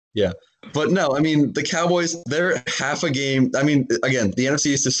 Yeah. But no, I mean, the Cowboys, they're half a game. I mean, again, the NFC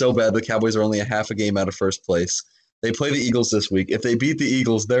East is so bad, the Cowboys are only a half a game out of first place. They play the Eagles this week. If they beat the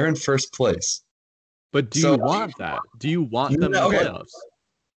Eagles, they're in first place. But do you want that? Do you want them in the playoffs?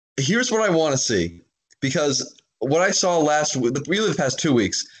 Here's what I want to see, because what I saw really the past 2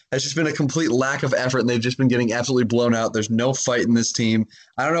 weeks, has just been a complete lack of effort, and they've just been getting absolutely blown out. There's no fight in this team.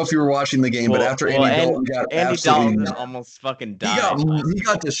 I don't know if you were watching the game, but after Andy Dalton got Andy absolutely Dalton almost fucking he died.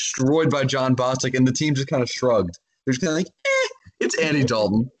 got destroyed by John Bostic, and the team just kind of shrugged. They're just kind of like, it's Andy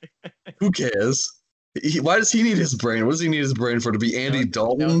Dalton. Who cares? Why does he need his brain? What does he need his brain for? To be Andy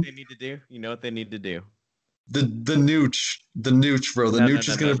Dalton? You know what they need to do? You know what they need to do? The nooch, bro. The nooch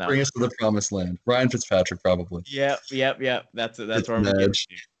is going to bring us to the promised land. Ryan Fitzpatrick, probably. Yep. That's where I'm getting getting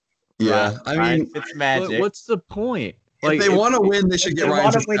to. Yeah, I mean, it's magic. What's the point? Like, if they want to win, they should get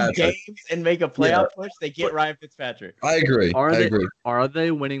Ryan Fitzpatrick. If they want to win games and make a playoff push, they get Ryan Fitzpatrick. I agree. Are they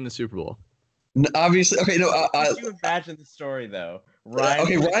winning the Super Bowl? Obviously, okay. No, Can you imagine the story though?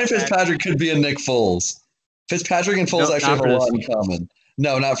 Ryan Fitzpatrick could be a Nick Foles. Fitzpatrick and Foles actually have a lot in common.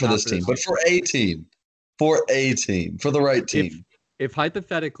 No, not for this team, but for a team. For the right team. If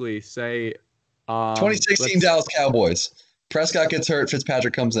hypothetically, say, 2016 Dallas Cowboys, Prescott gets hurt,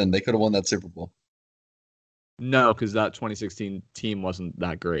 Fitzpatrick comes in, they could have won that Super Bowl. No, because that 2016 team wasn't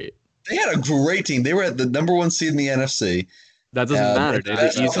that great. They had a great team. They were at the number 1 seed in the NFC. That doesn't matter. They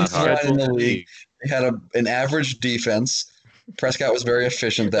had the easiest schedule in the league. They had an average defense. Prescott was very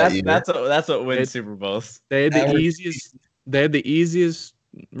efficient that year. That's what wins Super Bowls. They had the easiest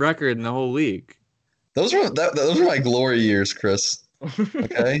record in the whole league. Those were my glory years, Chris.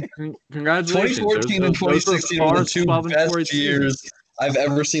 Okay. Congratulations. 2014 and 2016 were the 2 best years I've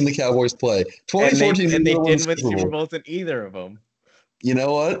ever seen the Cowboys play. 2014 and they didn't win Super Bowls in either of them. You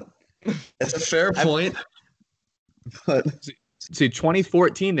know what? It's a fair point. But see,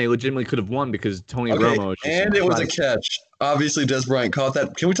 2014 they legitimately could have won because Tony Romo. And it was a catch. Obviously, Des Bryant caught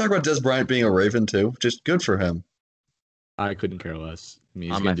that. Can we talk about Des Bryant being a Raven too? Just good for him. I couldn't care less.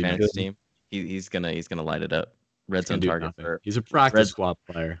 On my fantasy team, he's gonna light it up. Red zone target. He's a practice squad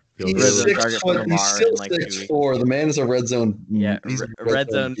player. He's 6 foot. He's still 6'4". The man is a red zone. Yeah,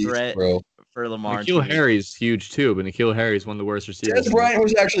 red zone threat, bro. For Lamar. N'Keal Harry's huge too, but N'Keal Harry's one of the worst receivers. Des Bryant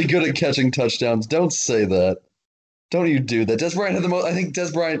was actually good at catching touchdowns. Don't say that. Don't you do that. Des Bryant had the most. I think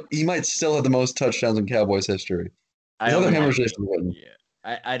Des Bryant, he might still have the most touchdowns in Cowboys history. I don't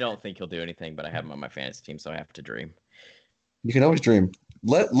think he'll do anything, but I have him on my fantasy team, so I have to dream. You can always dream.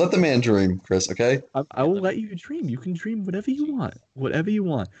 Let the man dream, Chris. Okay. I will let you dream. You can dream whatever you want. Whatever you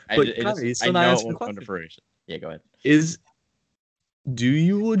want. But Connor, he's still not answering the question. Yeah, go ahead. Do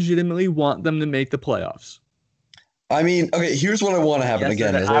you legitimately want them to make the playoffs? I mean, okay. Here's what I want to happen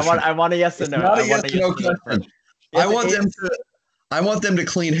again. I want a yes or no. Not a yes or no question. I want them to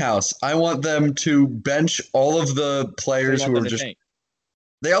clean house. I want them to bench all of the players who are just.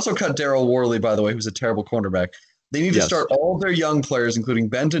 They also cut Daryl Worley, by the way, who's a terrible cornerback. They need to start all of their young players, including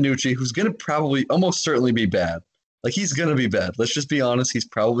Ben DiNucci, who's going to probably almost certainly be bad. Like, he's going to be bad. Let's just be honest. He's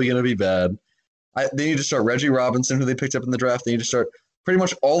probably going to be bad. They need to start Reggie Robinson, who they picked up in the draft. They need to start pretty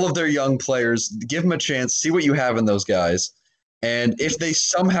much all of their young players. Give them a chance. See what you have in those guys. And if they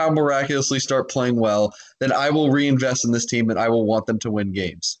somehow miraculously start playing well, then I will reinvest in this team and I will want them to win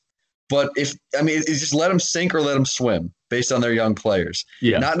games. But it's just let them sink or let them swim based on their young players.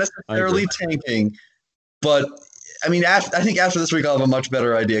 Yeah, not necessarily tanking, but I think after this week I'll have a much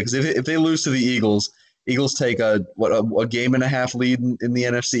better idea, because if they lose to the Eagles take a game and a half lead in the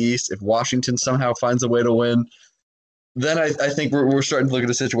NFC East. If Washington somehow finds a way to win, then I think we're starting to look at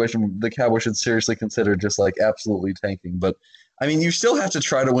a situation the Cowboys should seriously consider just like absolutely tanking. But I mean, you still have to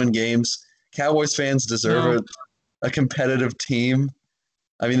try to win games. Cowboys fans deserve a competitive team.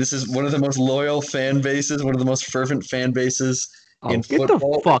 I mean, this is one of the most loyal fan bases, one of the most fervent fan bases in football. Get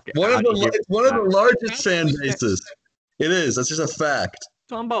the fuck one of the largest fan bases. It is. That's just a fact.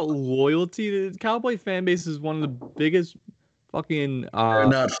 Talking about loyalty, the Cowboy fan base is one of the biggest fucking. They're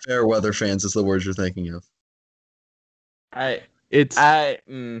not fair weather fans. Is the word you're thinking of?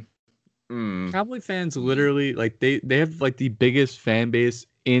 Cowboy fans literally like they have like the biggest fan base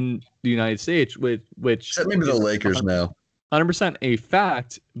in the United States, which except maybe the Lakers now. 100% a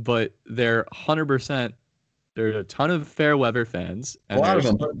fact, but they're 100%. There's a ton of fair weather fans. And a lot of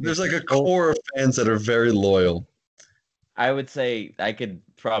them, but there's like a core of fans that are very loyal. I would say I could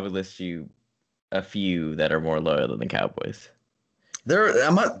probably list you a few that are more loyal than the Cowboys.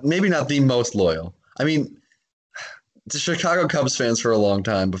 Maybe not the most loyal. I mean, the Chicago Cubs fans for a long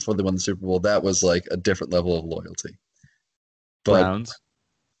time before they won the Super Bowl, that was like a different level of loyalty. But, Browns.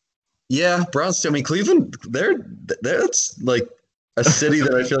 Yeah, Browns. I mean, Cleveland, that's like a city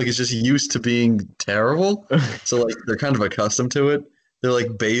that I feel like is just used to being terrible. So like they're kind of accustomed to it. They're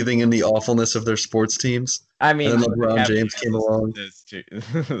like bathing in the awfulness of their sports teams. I mean, and then LeBron James came along.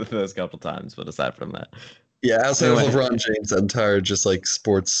 Those couple times, but aside from that, Yeah, outside Anyway. of LeBron James, that entire just like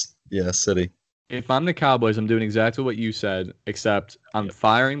sports, city. If I'm the Cowboys, I'm doing exactly what you said, except I'm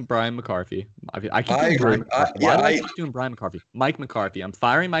firing Brian McCarthy. I keep I doing Brian agree. McCarthy. Why do I keep doing Brian McCarthy? Mike McCarthy. I'm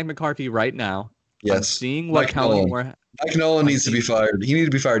firing Mike McCarthy right now. I'm Yes. seeing what Mike Kellen Nolan. Moore. Mike Nolan I'm needs to be seeing- fired. He needed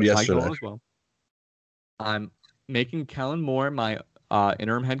to be fired Mike yesterday. Nolan as well. I'm making Kellen Moore my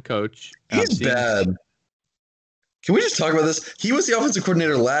interim head coach. and I'm He's seeing- bad. Can we just talk about this? He was the offensive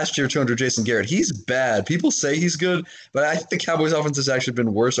coordinator last year under Jason Garrett. He's bad. People say he's good, but I think the Cowboys' offense has actually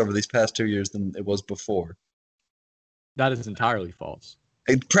been worse over these past 2 years than it was before. That is entirely false.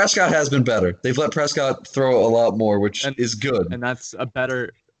 Prescott has been better. They've let Prescott throw a lot more, which is good. And that's a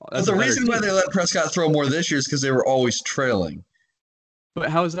better. But the reason why they let Prescott throw more this year is because they were always trailing.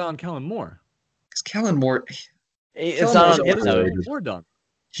 But how is that on Kellen Moore? Because Kellen Moore, It's not on him What's though. Kellen Moore done?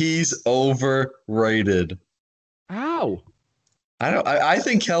 he's overrated. How? I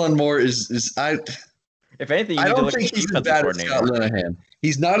think Kellen Moore is If anything, you I need to don't look think at the he's as defensive bad as Scott coordinator. Linehan.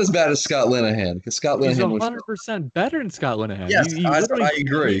 He's not as bad as Scott Linehan because Scott He's Linehan was, 100% better than Scott Linehan. Yes, He I literally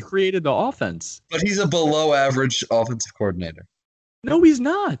agree. created the offense. but he's a below average offensive coordinator. No, he's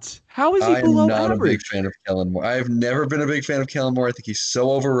not. How is he I'm below not a big average? fan of Kellen Moore. I have never been a big fan of Kellen Moore. I think he's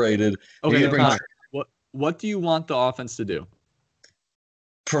so overrated. Okay, He brings- Connor, what do you want the offense to do?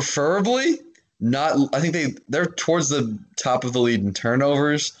 Preferably not. I think they're towards the top of the lead in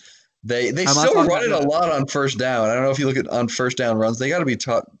turnovers. They I'm not still talking run it a about- lot on first down. I don't know if you look at on first down runs, they got to be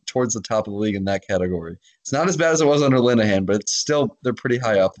towards the top of the league in that category. It's not as bad as it was under Linehan, but it's still they're pretty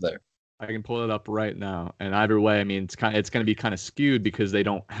high up there. I can pull it up right now. And either way, I mean, it's going to be kind of skewed because they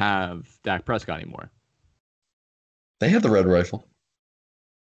don't have Dak Prescott anymore. They had the red rifle.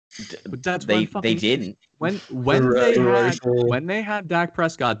 But that's what They I'm fucking saying. didn't. When red rifle. when they had Dak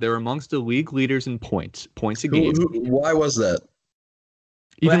Prescott, they were amongst the league leaders in points a game. Why was that?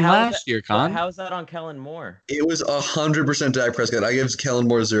 Even But how is last year, Con. How's that on Kellen Moore? It was 100% Dak Prescott. I give Kellen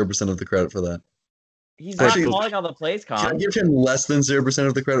Moore 0% of the credit for that. He's not Actually, calling all the plays, Can I Con. give him less than 0%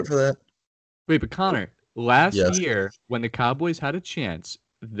 of the credit for that? Wait, but Connor, last Yes. year when the Cowboys had a chance,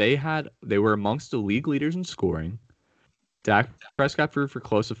 they were amongst the league leaders in scoring. Dak Prescott threw for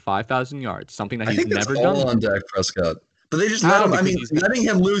close to 5,000 yards, something that I he's think that's never all done. on Dak Prescott. But they just How? let him. I Because mean, he's-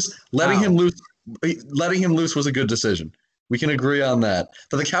 letting him loose was a good decision. We can agree on that.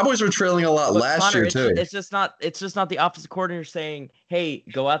 But the Cowboys were trailing a lot But last Connor, year it's, too. it's just not the offensive coordinator saying, "Hey,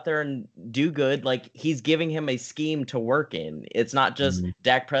 go out there and do good." Like he's giving him a scheme to work in. It's not just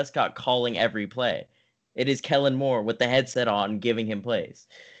Dak Prescott calling every play. It is Kellen Moore with the headset on giving him plays.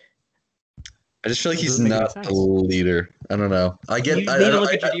 I just feel like That he's doesn't make any not sense. the leader. I don't know. I You get. need I, to I,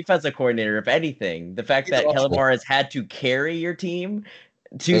 look I, at your defensive coordinator. If anything, the fact He's that Kellen awful. Moore has had to carry your team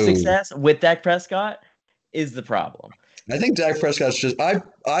to Oh. success with Dak Prescott is the problem. I think Dak Prescott's just.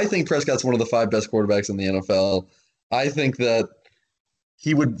 I think Prescott's one of the 5 best quarterbacks in the NFL. I think that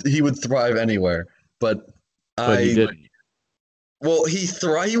he would thrive anywhere. But But he didn't. Well, he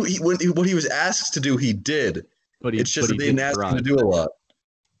thrived. What he was asked to do, he did. But It's just but that he they didn't didn't ask him to thrive. do a lot.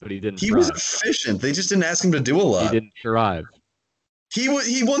 But he didn't He thrive. was efficient. They just didn't ask him to do a lot. He didn't thrive. He won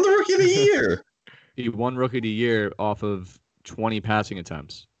the Rookie of the Year He won Rookie of the Year off of 20 passing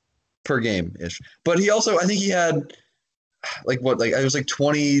attempts. per game ish. But he also, I think he had it was like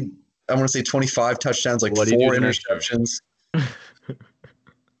 20. I want to say 25 touchdowns, like What do you 4 do next year? interceptions.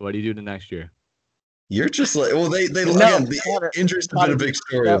 What do you do the next year? You're just like, well, they No, again, the Connor, injuries have been a big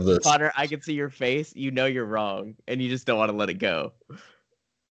story of this. Connor, I can see your face. You know you're wrong, and you just don't want to let it go.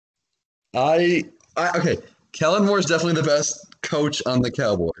 Okay. Kellen Moore is definitely the best coach on the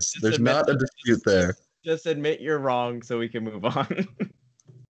Cowboys. There's admit not a dispute there. Just admit you're wrong, so we can move on.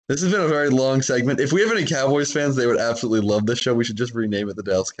 This has been a very long segment. If we have any Cowboys fans, they would absolutely love this show. We should just rename it the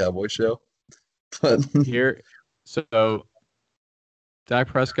Dallas Cowboys Show. But Here, so Dak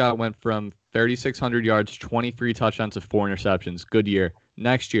Prescott went from 3,600 yards, 23 touchdowns to 4 interceptions. Good year.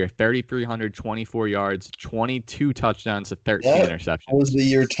 Next year, 3,324 yards, 22 touchdowns to 13 That interceptions. was the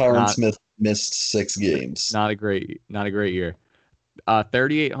year Tyron Not- Smith missed 6 games. Not a great year.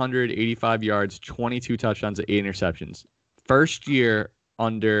 3,885 yards, 22 touchdowns to 8 interceptions. First year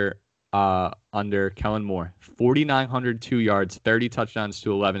under Kellen Moore, 4,902 yards, 30 touchdowns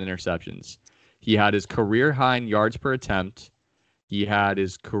to 11 interceptions. He had his career high in yards per attempt. He had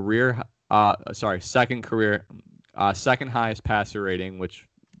his second highest passer rating, which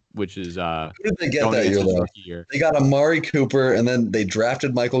is Who did they get going that against year, his though? rookie year. They got Amari Cooper, and then they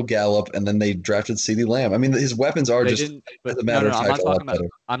drafted Michael Gallup, and then they drafted CeeDee Lamb. I mean, his weapons are They just, didn't, as but a matter of I'm fact, not a lot talking about. better.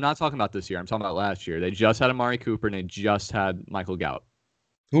 I'm not talking about this year. I'm talking about last year. They just had Amari Cooper and they just had Michael Gallup.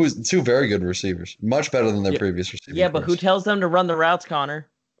 Who is 2 very good receivers, much better than their Yeah. previous receivers. yeah, but who tells them to run the routes, Connor?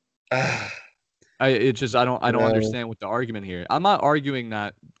 It's just I don't No. understand what the argument here. I'm not arguing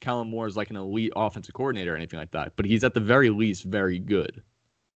that Kellen Moore is like an elite offensive coordinator or anything like that, but he's at the very least very good.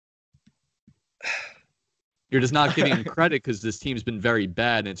 You're just not giving him credit because this team's been very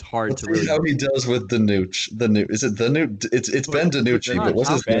bad and it's hard Let's to see really. how he does with Danucci. Is it Danucci? It's Ben Danucci, but what's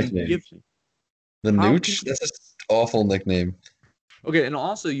his nickname? The Nooch? That's an awful nickname. Okay, and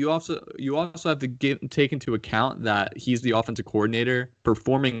also you also have to take into account that he's the offensive coordinator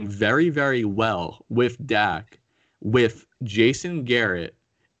performing very, very well with Dak, with Jason Garrett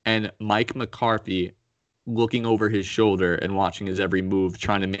and Mike McCarthy looking over his shoulder and watching his every move,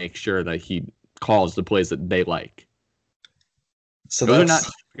 trying to make sure that he calls the plays that they like. So those that's are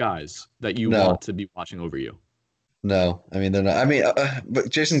not guys that you want to be watching over you. No, I mean they're not. I mean, but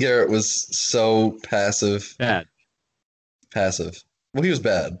Jason Garrett was so passive. Bad. Passive. Well, he was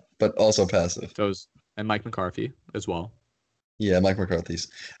bad, but also passive. And Mike McCarthy as well. Yeah, Mike McCarthy's.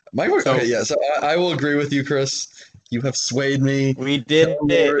 Okay, yeah. So I will agree with you, Chris. You have swayed me. We did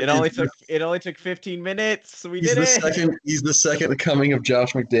it. It only took 15 minutes. He's the second coming of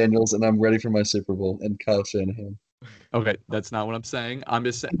Josh McDaniels, and I'm ready for my Super Bowl and Kyle Shanahan. Okay, that's not what I'm saying. I'm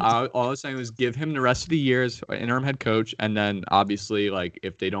just all I was saying was give him the rest of the year as interim head coach, and then obviously, like,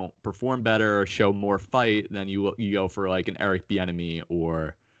 if they don't perform better or show more fight, then you go for like an Eric Bieniemy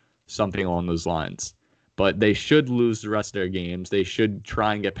or something along those lines. But they should lose the rest of their games. They should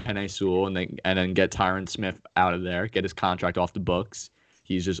try and get Penei Sewell and then get Tyron Smith out of there, get his contract off the books.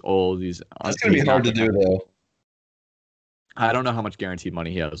 He's just old. That's gonna be hard to do though. I don't know how much guaranteed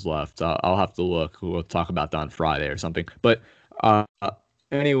money he has left. I'll have to look. We'll talk about that on Friday or something. But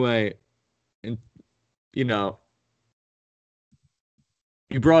anyway, you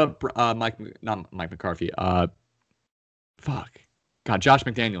brought up not Mike McCarthy. Josh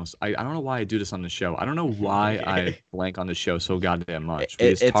McDaniels. I don't know why I do this on the show. I don't know why I blank on the show so goddamn much. We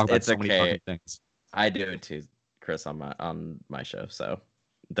just talk about so many fucking things. I do it too, Chris, on my show. So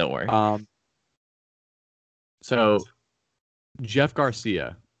don't worry. So Jeff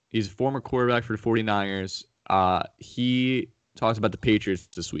Garcia, he's a former quarterback for the 49ers. He talks about the Patriots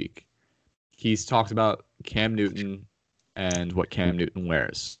this week. He's talked about Cam Newton and what Cam Newton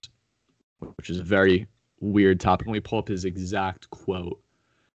wears, which is a very weird topic. Let me pull up his exact quote.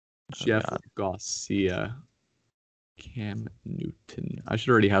 Jeff Garcia, Cam Newton. I should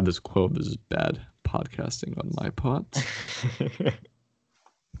already have this quote. This is bad podcasting on my part.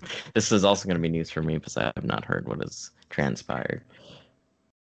 This is also going to be news for me because I have not heard what has transpired.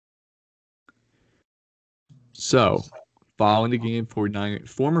 So, following the game,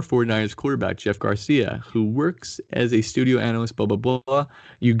 former 49ers quarterback Jeff Garcia, who works as a studio analyst, blah, blah, blah.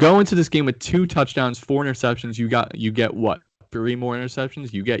 You go into this game with 2 touchdowns, 4 interceptions. You get what? 3 more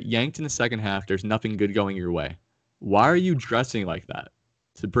interceptions? You get yanked in the second half. There's nothing good going your way. Why are you dressing like that?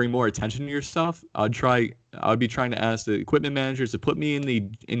 To bring more attention to yourself? I would be trying to ask the equipment managers to put me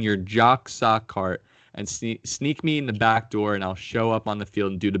in your jock sock cart and sneak me in the back door, and I'll show up on the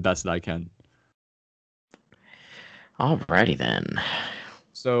field and do the best that I can. Alrighty then.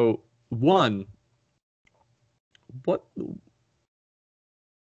 So, one, what?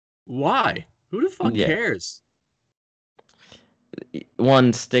 Why? Who the fuck cares?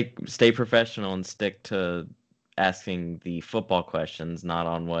 One, stay professional and stick to asking the football questions, not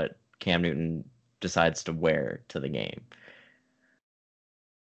on what Cam Newton decides to wear to the game.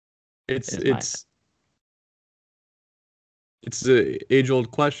 It's the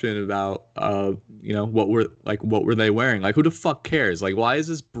age-old question about what were they wearing? Like, who the fuck cares? Like, why is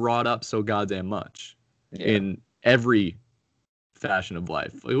this brought up so goddamn much in every fashion of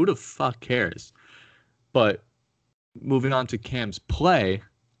life? Like, who the fuck cares? But moving on to Cam's play,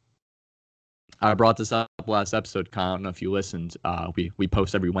 I brought this up last episode, Kyle. I don't know if you listened. We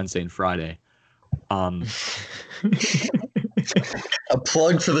post every Wednesday and Friday. A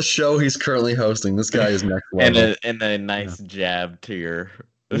plug for the show he's currently hosting. This guy is next level. And a nice jab to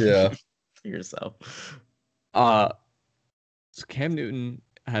yourself. So Cam Newton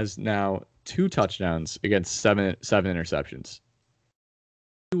has now 2 touchdowns against 7 interceptions.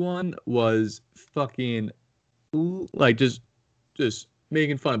 One was fucking like just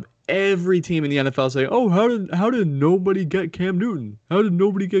making fun of every team in the NFL, saying, "Oh, how did nobody get Cam Newton? How did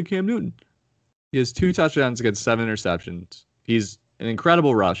nobody get Cam Newton?" He has 2 touchdowns against 7 interceptions. He's an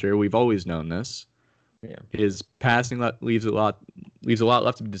incredible rusher. We've always known this. Yeah. His passing leaves a lot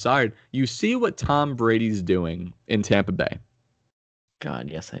left to be desired. You see what Tom Brady's doing in Tampa Bay. God,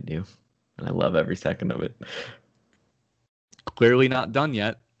 yes, I do. And I love every second of it. Clearly not done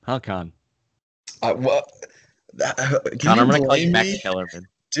yet, huh, Con? Con, I'm going to call you Max Kellerman.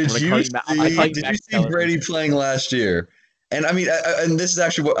 Did you see Brady playing last year? And I mean, and this is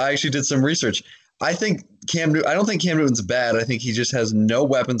actually what I actually did some research. I think I don't think Cam Newton's bad. I think he just has no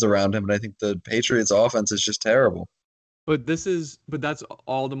weapons around him, and I think the Patriots offense is just terrible. But that's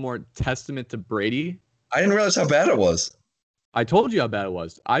all the more testament to Brady. I didn't realize how bad it was. I told you how bad it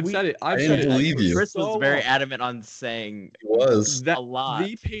was. I've said it. I didn't believe you. Chris was very adamant on saying it was that a lot.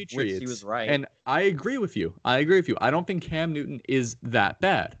 The Patriots, which he was right. And I agree with you. I don't think Cam Newton is that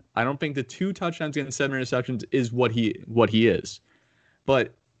bad. I don't think the 2 touchdowns and 7 interceptions is what he is.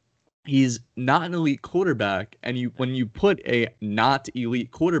 But he's not an elite quarterback, and when you put a not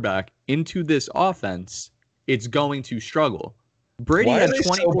elite quarterback into this offense, it's going to struggle. Brady Why had are they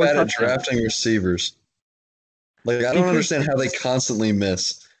 24 so bad touchdowns. at drafting receivers? Like, I don't understand how they constantly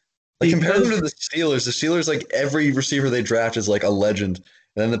miss. Like, compare them to the Steelers. The Steelers, like, every receiver they draft is like a legend.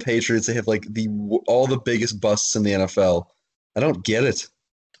 And then the Patriots, they have like all the biggest busts in the NFL. I don't get it.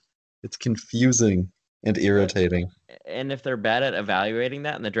 It's confusing and irritating. And if they're bad at evaluating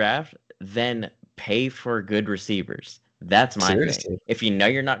that in the draft, then pay for good receivers. That's my thing. If you know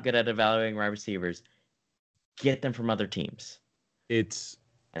you're not good at evaluating wide receivers, get them from other teams. And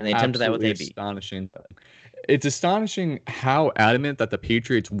they attempted that with AB. Astonishing. It's astonishing how adamant that the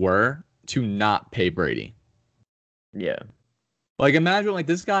Patriots were to not pay Brady. Yeah. Like, imagine, like,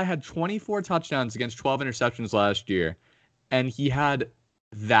 this guy had 24 touchdowns against 12 interceptions last year, and he had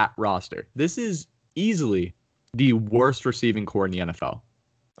that roster. This is easily the worst receiving core in the NFL.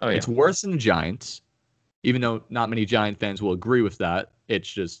 Oh, yeah. It's worse than the Giants, even though not many Giant fans will agree with that.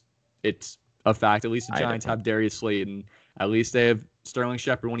 It's a fact. At least the Giants have Darius Slayton. At least they have Sterling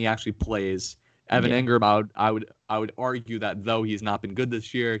Shepard when he actually plays. Evan Ingram, I would argue that though he's not been good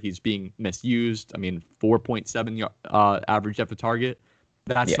this year, he's being misused. I mean, 4.7 average depth of target.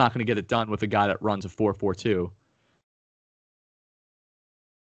 That's not going to get it done with a guy that runs a 4.42.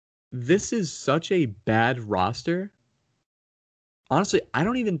 This is such a bad roster. Honestly, I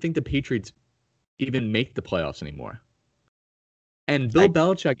don't even think the Patriots even make the playoffs anymore. And Bill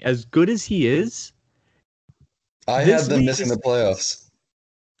Belichick, as good as he is, I had them missing the playoffs.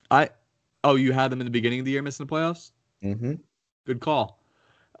 You had them in the beginning of the year missing the playoffs? Mm-hmm. Good call.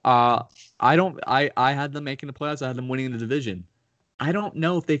 I had them making the playoffs. I had them winning the division. I don't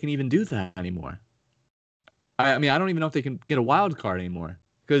know if they can even do that anymore. I mean, I don't even know if they can get a wild card anymore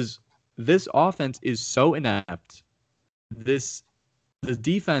because this offense is so inept. The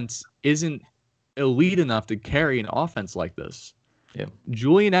defense isn't elite enough to carry an offense like this. Yeah.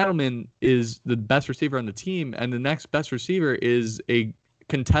 Julian Edelman is the best receiver on the team, and the next best receiver is a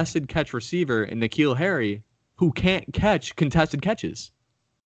contested catch receiver in N'Keal Harry, who can't catch contested catches.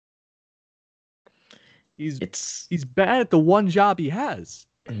 He's bad at the one job he has.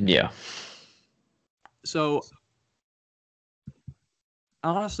 Yeah. So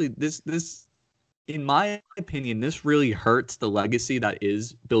honestly, this in my opinion, this really hurts the legacy that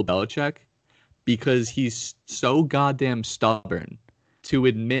is Bill Belichick because he's so goddamn stubborn to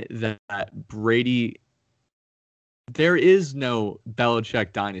admit that Brady. There is no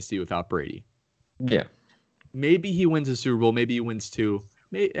Belichick dynasty without Brady. Yeah. Maybe he wins a Super Bowl. Maybe he wins 2.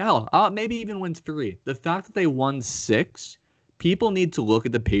 Maybe even wins 3. The fact that they won 6, people need to look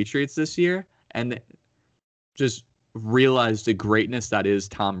at the Patriots this year and just realize the greatness that is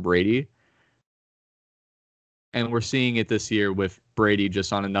Tom Brady. And we're seeing it this year with Brady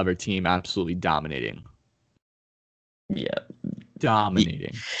just on another team absolutely dominating. Yeah.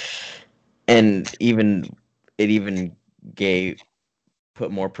 Dominating. And it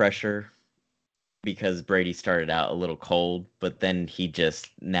put more pressure because Brady started out a little cold, but then he just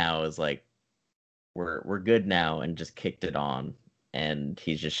now is like, we're good now, and just kicked it on. And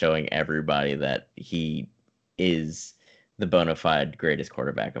he's just showing everybody that he is the bona fide greatest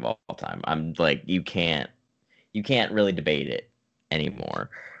quarterback of all time. I'm like, you can't really debate it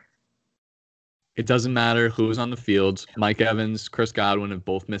anymore. It doesn't matter who's on the field. Mike Evans, Chris Godwin have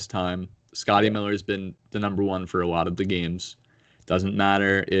both missed time. Scotty Miller's been the number 1 for a lot of the games. Doesn't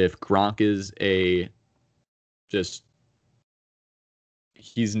matter if Gronk is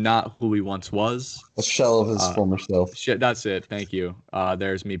he's not who he once was. A shell of his former self. That's it. Thank you.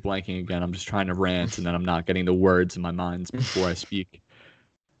 There's me blanking again. I'm just trying to rant, and then I'm not getting the words in my mind before I speak.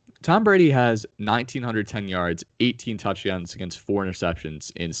 Tom Brady has 1,910 yards, 18 touchdowns against 4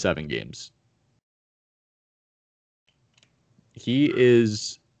 interceptions in 7 games. He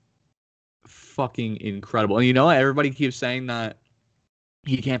is fucking incredible. And you know what? Everybody keeps saying that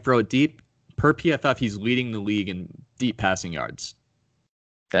he can't throw it deep. Per PFF, he's leading the league in deep passing yards.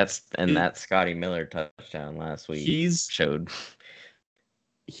 That Scotty Miller touchdown last week showed.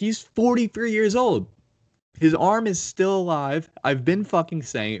 He's 43 years old. His arm is still alive. I've been fucking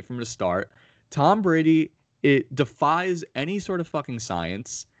saying it from the start. Tom Brady, it defies any sort of fucking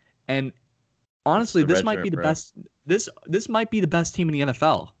science. And honestly, The this might retro be the approach. best. This might be the best team in the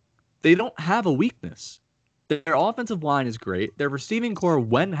NFL. They don't have a weakness. Their offensive line is great. Their receiving core,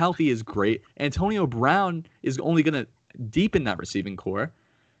 when healthy, is great. Antonio Brown is only going to deepen that receiving core,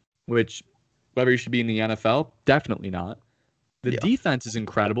 which whether he should be in the NFL, definitely not. The Yeah. defense is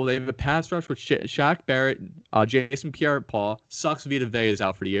incredible. They have a pass rush with Shaq Barrett, Jason Pierre-Paul. Sucks Vita Vea is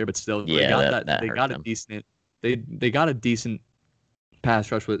out for the year, but still, they Yeah, got that They hurt got them. a decent. They got a decent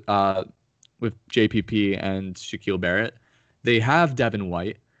pass rush with JPP and Shaquille Barrett. They have Devin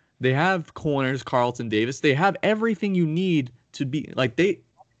White. They have corners, Carlton Davis. They have everything you need to be like they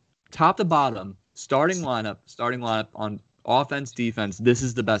top to bottom, starting lineup on offense, defense. This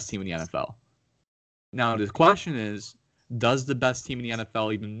is the best team in the NFL. Now the question is, does the best team in the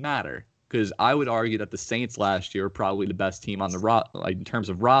NFL even matter? Because I would argue that the Saints last year were probably the best team on the like in terms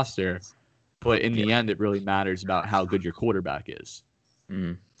of roster, but in the end, it really matters about how good your quarterback is.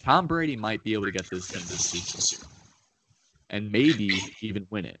 Mm. Tom Brady might be able to get this team to the Super Bowl and maybe even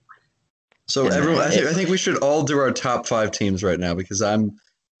win it. So And everyone, it- I think we should all do our top 5 teams right now because I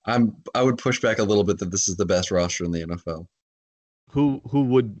would push back a little bit that this is the best roster in the NFL. Who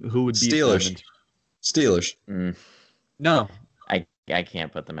would beat Steelers. them? Steelers. Mm. No, I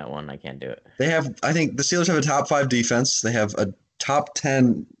can't put them at 1. I can't do it. They have. I think the Steelers have a top 5 defense. They have a top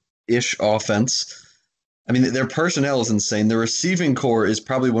 10-ish offense. I mean, their personnel is insane. Their receiving core is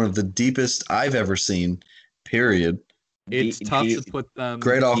probably one of the deepest I've ever seen. Period. it's tough to put them.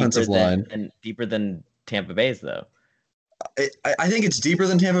 Great offensive line. And deeper than Tampa Bay's though. I think it's deeper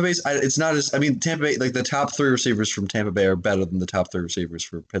than Tampa Bay's. It's not as. I mean, Tampa Bay, like the top 3 receivers from Tampa Bay are better than the top 3 receivers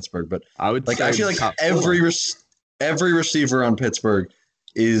for Pittsburgh. But I would like, say I feel like top every four. every receiver on Pittsburgh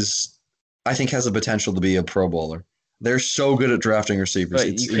is, I think, has the potential to be a Pro Bowler. They're so good at drafting receivers. But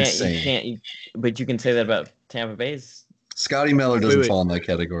It's you insane. can't. But you can say that about Tampa Bay's. Scotty Miller doesn't Wait. fall in that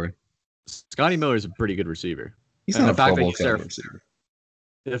category. Scotty Miller is a pretty good receiver. He's And not a the fact Pro that Bowl he's there- caliber receiver.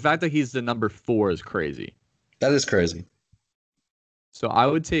 The fact that he's the number 4 is crazy. That is crazy. So I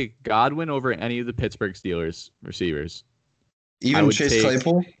would take Godwin over any of the Pittsburgh Steelers receivers. Even would Chase take-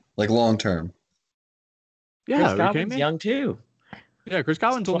 Claypool, like long term. Yeah, Chris are you kidding Godwin's me? young too. Yeah, Chris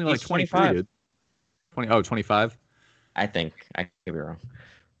Godwin's only like He's 23, 25. dude. 25. I think I could be wrong.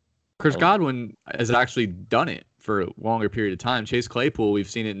 Chris Oh. Godwin has actually done it for a longer period of time. Chase Claypool, we've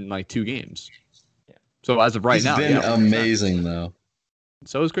seen it in like 2 games. Yeah. So as of right He's now, been yeah, 100%. amazing though.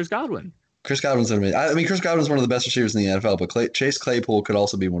 So is Chris Godwin. Chris Godwin's amazing. I mean, Chris Godwin's one of the best receivers in the NFL, but Chase Claypool could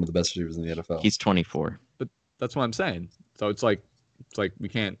also be one of the best receivers in the NFL. He's 24. That's what I'm saying. So it's like we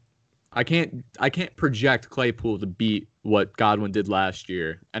can't. I can't project Claypool to beat what Godwin did last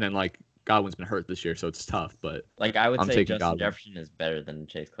year, and then like Godwin's been hurt this year, so it's tough. But Like I would I'm say taking Justin Godwin. Jefferson is better than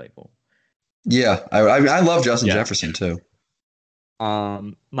Chase Claypool. Yeah, I love Justin Yeah. Jefferson too.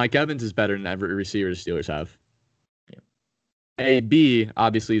 Mike Evans is better than every receiver the Steelers have. Yeah. AB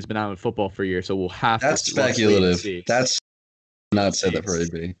obviously has been out in football for a year, so we'll have That's to let's wait and speculative. see. That's not said that for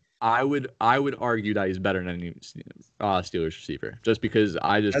AB. I would argue that he's better than any Steelers receiver, just because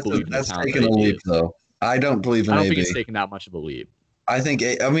I just believe in the That's talent taking a that AB leap is. though. I don't believe in I don't AB. think it's taking that much of a leap. I think.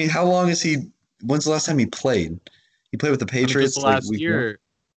 I mean, how long is he? When's the last time he played? He played with the I mean, Patriots just like last week one? year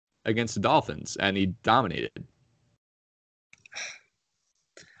against the Dolphins, and he dominated.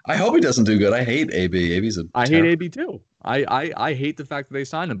 I hope he doesn't do good. I hate AB. AB's a. I hate AB too. I hate the fact that they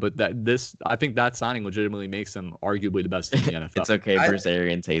signed him, but I think that signing legitimately makes him arguably the best in the NFL. It's okay. I- Bruce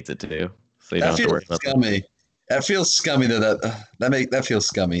Arians hates it too, so you That don't have to feels worry about that. scummy. That feels scummy. That feels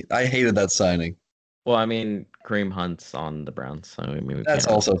scummy. I hated that signing. Well, I mean, Kareem Hunt's on the Browns, so I mean, we That's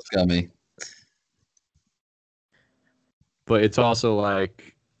can't- also scummy. But it's also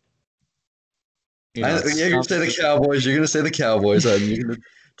like, you know, it's You're gonna say the Cowboys. You're gonna say the Cowboys. And you're gonna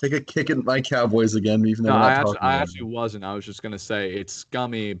take a kick at my Cowboys again, even though No, we're not I talking about actually wasn't. I was just gonna say it's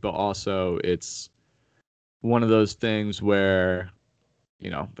scummy, but also it's one of those things where, you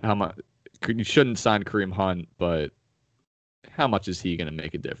know, how much you shouldn't sign Kareem Hunt, but how much is he gonna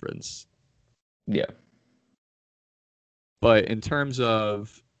make a difference? Yeah. But in terms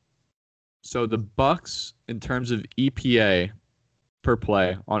of, so the Bucks, in terms of EPA per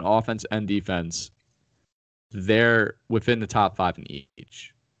play on offense and defense, they're within the top 5 in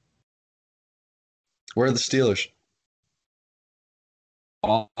each. Where are the Steelers?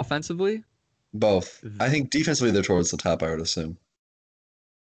 Offensively, Both. I think defensively they're towards the top. I would assume.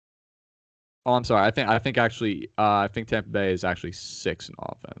 oh, I'm sorry. I think actually, I think Tampa Bay is actually 6 in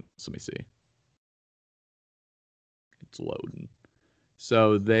offense. Let me see. It's loading.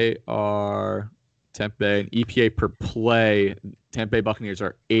 So they are Tampa Bay and EPA per play. Tampa Bay Buccaneers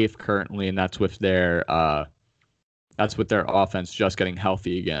are 8th currently, and that's with their offense just getting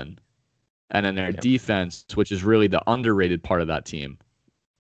healthy again. And then their defense, which is really the underrated part of that team,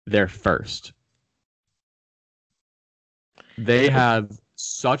 they're first. They have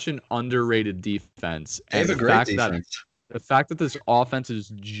such an underrated defense. They have a great defense. The fact that this offense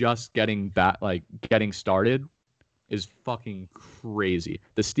is just getting started is fucking crazy.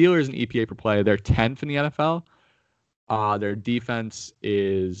 The Steelers in EPA per play, they're 10th in the NFL. Their defense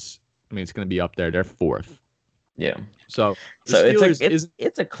is, it's going to be up there. They're 4th. Yeah. So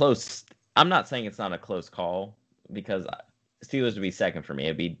it's a close. I'm not saying it's not a close call because Steelers would be second for me.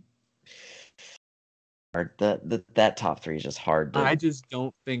 It'd be hard. That top three is just hard. I just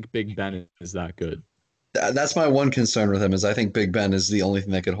don't think Big Ben is that good. That's my one concern with him is I think Big Ben is the only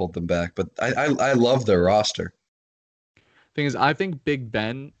thing that could hold them back. But I love their roster. Thing is, I think Big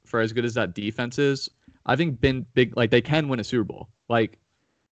Ben, for as good as that defense is, I think they can win a Super Bowl. Like,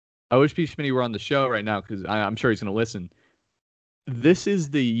 I wish Pete Schmitty were on the show right now because I'm sure he's going to listen. This is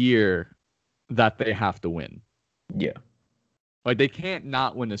the year that they have to win. Yeah. Like, they can't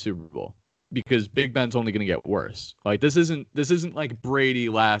not win the Super Bowl because Big Ben's only going to get worse. Like, this isn't like Brady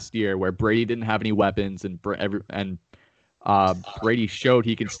last year where Brady didn't have any weapons and Brady showed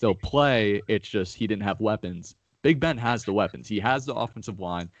he can still play. It's just he didn't have weapons. Big Ben has the weapons. He has the offensive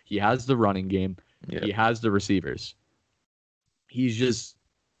line. He has the running game. Yeah. He has the receivers. He's just,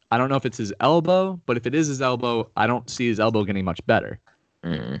 I don't know if it's his elbow, but if it is his elbow, I don't see his elbow getting much better.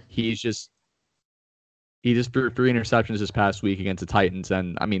 Mm-hmm. He just threw 3 interceptions this past week against the Titans.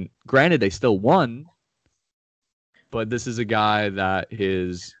 And granted, they still won, but this is a guy that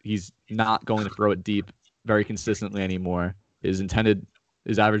he's not going to throw it deep very consistently anymore. His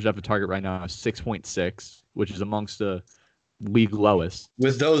average depth of target right now is 6.6, which is amongst the league lowest.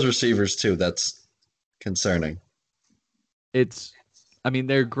 With those receivers too, that's concerning.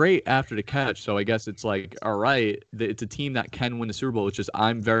 They're great after the catch, so I guess it's like, all right, it's a team that can win the Super Bowl. It's just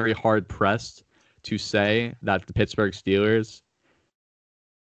I'm very hard pressed to say that the Pittsburgh Steelers,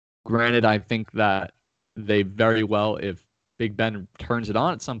 granted, I think that they very well, if Big Ben turns it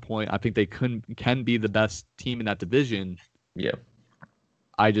on at some point, I think they can be the best team in that division. Yeah.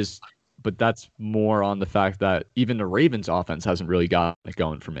 But that's more on the fact that even the Ravens offense hasn't really got it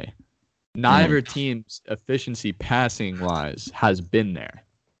going for me. Neither team's efficiency passing wise has been there.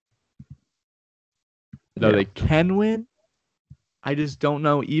 Though they can win, I just don't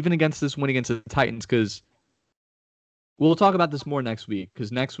know, even against this win against the Titans, because we'll talk about this more next week.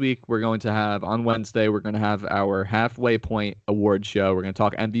 Because next week on Wednesday, we're going to have our halfway point award show. We're going to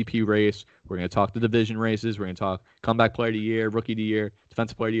talk MVP race. We're going to talk the division races. We're going to talk comeback player of the year, rookie of the year,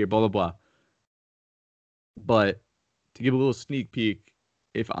 defensive player of the year, blah, blah, blah. But to give a little sneak peek,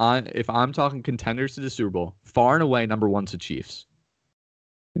 if I'm talking contenders to the Super Bowl, far and away, number 1's the Chiefs.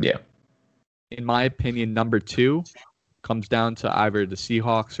 Yeah. In my opinion, number 2 comes down to either the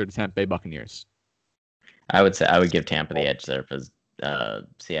Seahawks or the Tampa Bay Buccaneers. I would say I would give Tampa the edge there because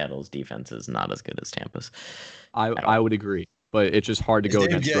Seattle's defense is not as good as Tampa's. I would agree, but it's just hard to go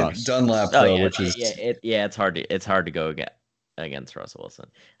against Russ. Dunlap, it's hard to go against Russell Wilson.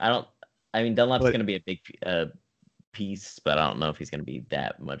 Dunlap's going to be a big piece, but I don't know if he's going to be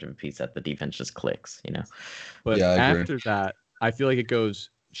that much of a piece that the defense just clicks, But after that, I feel like it goes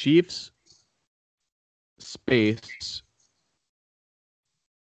Chiefs, space,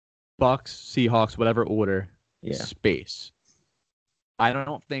 Bucks, Seahawks, whatever order, space. I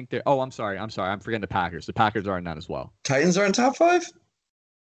don't think they're. Oh, I'm sorry. I'm forgetting the Packers. The Packers are in that as well. Titans are in top 5?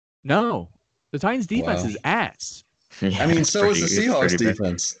 No, the Titans defense is ass. So is the Seahawks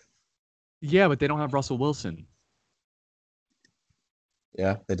defense. Bad. Yeah, but they don't have Russell Wilson.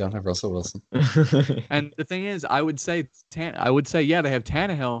 Yeah, they don't have Russell Wilson. And the thing is, I would say, they have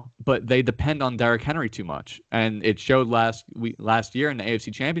Tannehill, but they depend on Derrick Henry too much. And it showed last year in the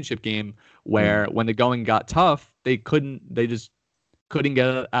AFC Championship game where when the going got tough, they just couldn't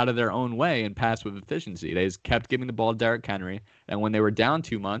get out of their own way and pass with efficiency. They just kept giving the ball to Derrick Henry. And when they were down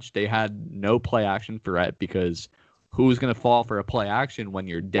too much, they had no play action threat because who's going to fall for a play action when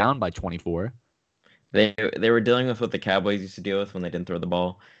you're down by 24? They were dealing with what the Cowboys used to deal with when they didn't throw the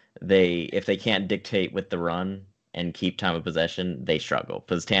ball. If they can't dictate with the run and keep time of possession, they struggle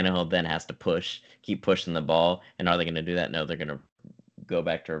because Tannehill then has to keep pushing the ball. And are they going to do that? No, they're going to go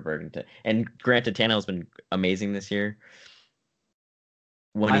back to reverting to. And granted, Tannehill's been amazing this year.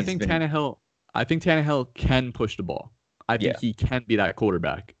 I think Tannehill can push the ball. I think he can be that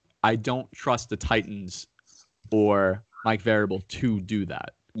quarterback. I don't trust the Titans or Mike Variable to do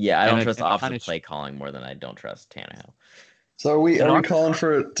that. Yeah, I don't trust offensive play calling more than I don't trust Tannehill. So are we calling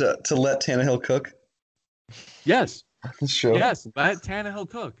for to let Tannehill cook? Yes. Sure. Yes, let Tannehill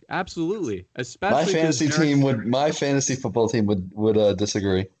cook. Absolutely. Especially my fantasy football team would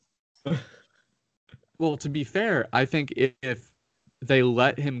disagree. Well, to be fair, I think if they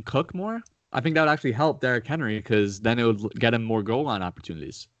let him cook more, I think that would actually help Derrick Henry because then it would get him more goal line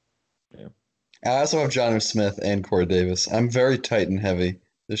opportunities. Yeah. I also have Jonnu Smith and Corey Davis. I'm very Titan heavy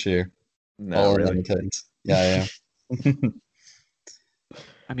this year. No, All in on really. the Titans. Yeah, I am.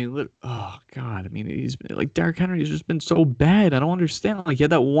 I mean, oh god, I mean, he's like Derrick Henry's just been so bad. I don't understand. Like he had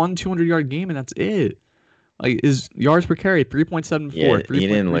that 200-yard game and that's it. Like his yards per carry 3.74, Yeah, he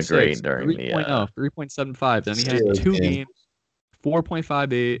didn't look 3.36, great during 3.0, 3.75. Then he had Steelers two game. games,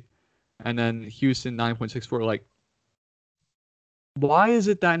 4.58, and then Houston 9.64. Like, why is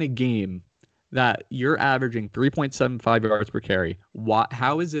it that in a game that you're averaging 3.75 yards per carry,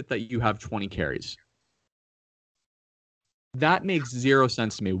 how is it that you have 20 carries? That makes zero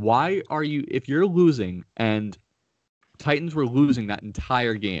sense to me. Why are you, if you're losing and Titans were losing that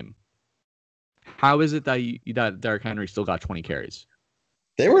entire game, how is it that that Derrick Henry still got 20 carries?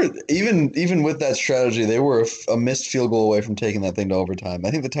 They were even with that strategy, they were a missed field goal away from taking that thing to overtime.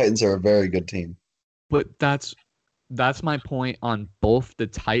 I think the Titans are a very good team. But that's my point on both the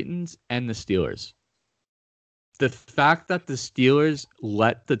Titans and the Steelers. The fact that the Steelers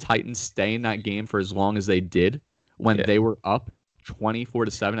let the Titans stay in that game for as long as they did when they were up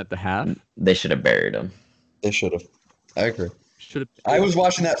 24-7 at the half. They should have buried him. They should have. I agree. Should have. I was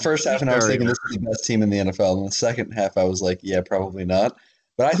watching that first half and I was thinking this is the best team in the NFL. And the second half, I was like, yeah, probably not.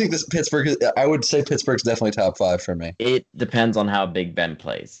 But I think I would say Pittsburgh's definitely top 5 for me. It depends on how Big Ben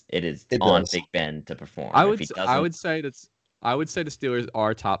plays. It on Big Ben to perform. I would say the Steelers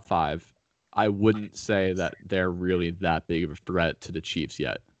are top 5. I wouldn't say that they're really that big of a threat to the Chiefs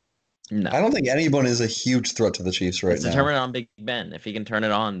yet. No. I don't think anyone is a huge threat to the Chiefs right now. It's determined on Big Ben. If he can turn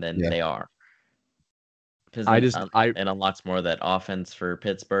it on, then they are. Because it unlocks more of that offense for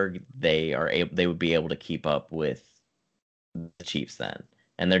Pittsburgh. They would be able to keep up with the Chiefs then,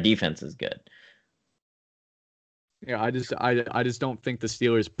 and their defense is good. Yeah, I just don't think the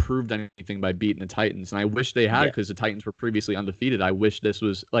Steelers proved anything by beating the Titans, and I wish they had because the Titans were previously undefeated. I wish this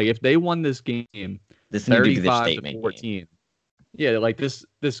was like if they won this game, this 35-14. Game. Yeah, like this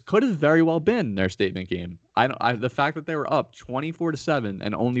could have very well been their statement game. The fact that they were up 24-7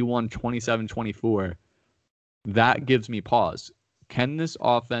 and only won 27-24, that gives me pause. Can this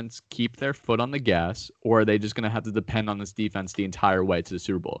offense keep their foot on the gas, or are they just going to have to depend on this defense the entire way to the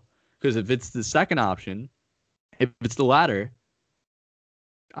Super Bowl? Because if it's the second option, if it's the latter,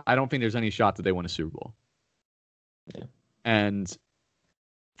 I don't think there's any shot that they win a Super Bowl. Yeah. And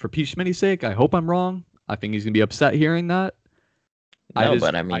for Pete Schmidt's sake, I hope I'm wrong. I think he's going to be upset hearing that. I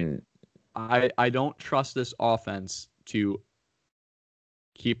don't trust this offense to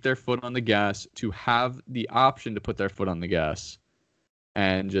keep their foot on the gas, to have the option to put their foot on the gas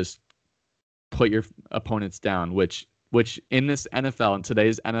and just put your opponents down, which in this NFL, in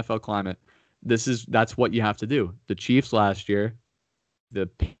today's NFL climate, that's what you have to do. The Chiefs last year, the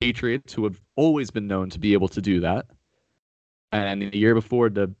Patriots, who have always been known to be able to do that, and the year before,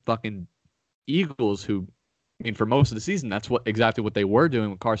 the fucking Eagles, who, I mean, for most of the season, that's exactly what they were doing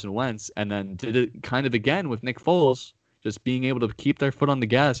with Carson Wentz, and then did it kind of again with Nick Foles, just being able to keep their foot on the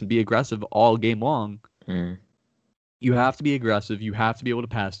gas and be aggressive all game long. Mm. You have to be aggressive. You have to be able to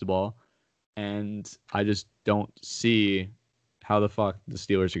pass the ball. And I just don't see how the fuck the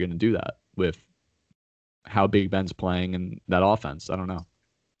Steelers are going to do that with how Big Ben's playing and that offense. I don't know.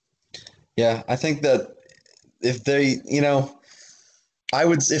 Yeah, I think that if they, if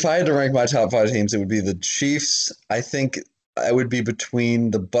I had to rank my top 5 teams, it would be the Chiefs. I think I would be between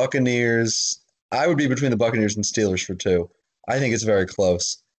the Buccaneers. I would be between the Buccaneers and Steelers for 2. I think it's very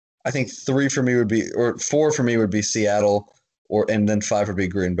close. I think 3 for me would be, or 4 for me would be Seattle, and then 5 would be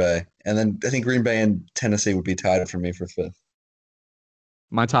Green Bay. And then I think Green Bay and Tennessee would be tied for me for 5th.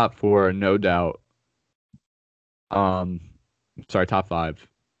 My top 4, no doubt. Top 5,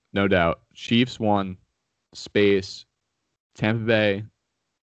 no doubt. Chiefs 1, space, Tampa Bay,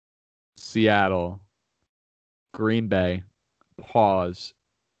 Seattle, Green Bay, pause,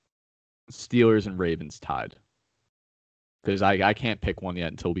 Steelers and Ravens tied. Because I can't pick one yet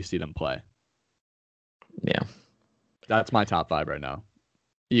until we see them play. Yeah. That's my top 5 right now.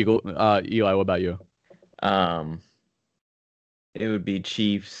 Eli, what about you? It would be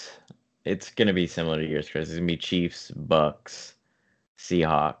Chiefs. It's going to be similar to yours, Chris. It's going to be Chiefs, Bucks,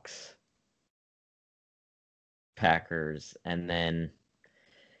 Seahawks, Packers, and then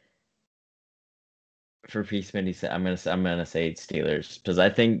for Pete Schmidt, I'm gonna say Steelers because I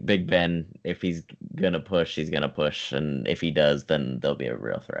think Big Ben, if he's gonna push, he's gonna push, and if he does, then they'll be a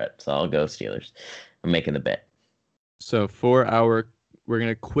real threat. So I'll go Steelers. I'm making the bet. So we're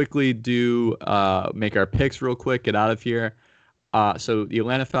gonna quickly do make our picks real quick. Get out of here. So the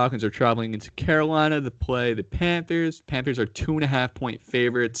Atlanta Falcons are traveling into Carolina to play the Panthers. Panthers are 2.5-point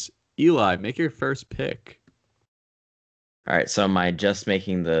favorites. Eli, make your first pick. All right. So am I just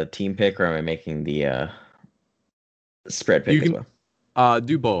making the team pick, or am I making the spread pick You as can well?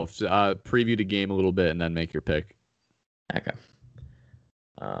 do both. Preview the game a little bit and then make your pick. Okay.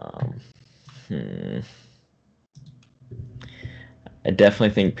 I definitely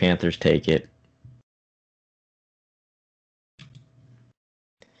think Panthers take it.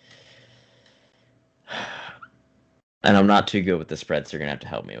 And I'm not too good with the spread, so you're gonna have to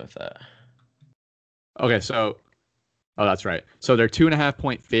help me with that. Okay, so that's right. So they're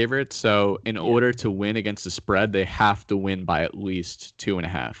 2.5-point favorites. So in order to win against the spread, they have to win by at least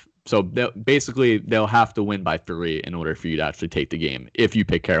 2.5. So they'll have to win by 3 in order for you to actually take the game if you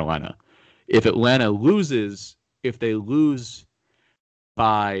pick Carolina. If Atlanta loses, if they lose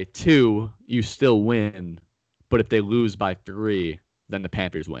by 2, you still win. But if they lose by 3, then the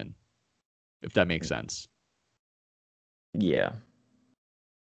Panthers win. If that makes sense. Yeah.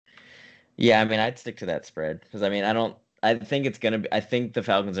 Yeah, I mean, I'd stick to that spread because I think it's gonna be. I think the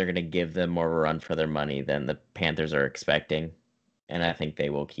Falcons are gonna give them more of a run for their money than the Panthers are expecting, and I think they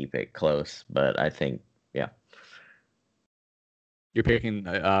will keep it close. But I think, yeah. You're picking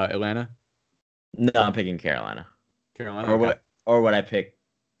Atlanta? No, I'm picking Carolina. Carolina. Or Okay. what? Or what I pick?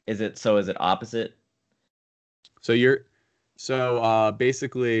 Is it opposite? So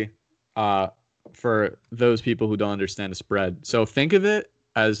basically, for those people who don't understand the spread, so think of it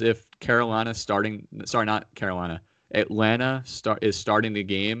as if Atlanta is starting the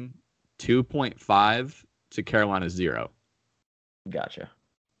game 2.5 to Carolina 0. Gotcha.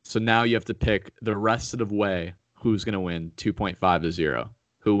 So now you have to pick the rest of the way who's going to win 2.5 to 0.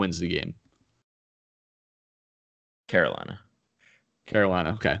 Who wins the game? Carolina.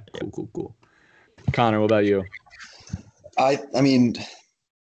 Okay. Cool. Connor, what about you? I mean,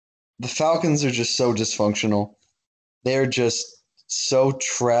 the Falcons are just so dysfunctional. They're just so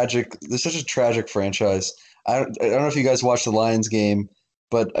tragic. They're such a tragic franchise. I don't know if you guys watched the Lions game,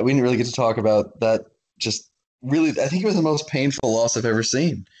 but we didn't really get to talk about that. Just really, I think it was the most painful loss I've ever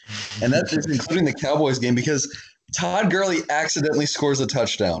seen. And that's including the Cowboys game because Todd Gurley accidentally scores a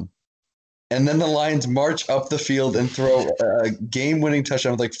touchdown. And then the Lions march up the field and throw a game-winning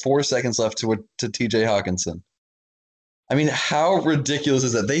touchdown with like 4 seconds left to T.J. Hawkinson. I mean, how ridiculous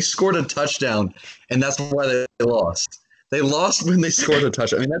is that? They scored a touchdown, and that's why they lost. They lost when they scored a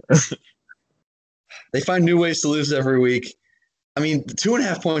touchdown. I mean, they find new ways to lose every week. I mean,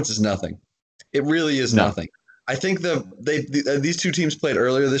 2.5 points is nothing. It really is nothing. I think these two teams played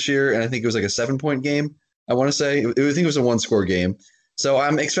earlier this year, and I think it was like a 7-point game. I want to say I think it was a 1-score game. So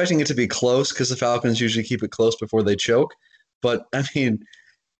I'm expecting it to be close because the Falcons usually keep it close before they choke. But I mean,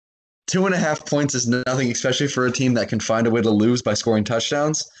 2.5 points is nothing, especially for a team that can find a way to lose by scoring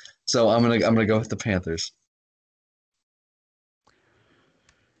touchdowns. So I'm gonna go with the Panthers.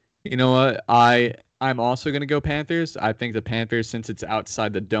 You know what? I'm also gonna go Panthers. I think the Panthers, since it's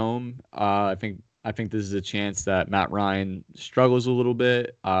outside the dome, I think this is a chance that Matt Ryan struggles a little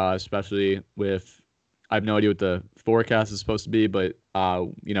bit, especially with. I have no idea what the forecast is supposed to be, but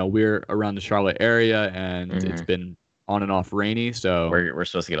we're around the Charlotte area and it's been on and off rainy, so we're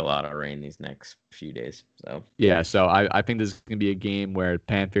supposed to get a lot of rain these next few days. So yeah, so I think this is gonna be a game where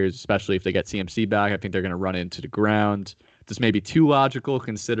Panthers, especially if they get CMC back, I think they're gonna run into the ground. This may be too logical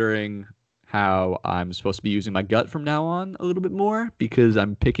considering how I'm supposed to be using my gut from now on a little bit more because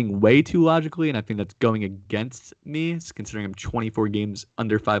I'm picking way too logically, and I think that's going against me considering I'm 24 games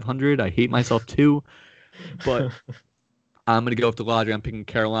under 500. I hate myself too. But I'm going to go with the logic. I'm picking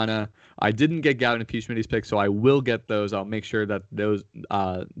Carolina. I didn't get Gavin and Peachmiddy's picks, so I will get those. I'll make sure that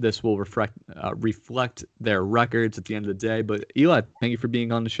this will reflect their records at the end of the day. But Eli, thank you for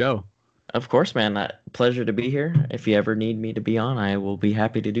being on the show. Of course, man. Pleasure to be here. If you ever need me to be on, I will be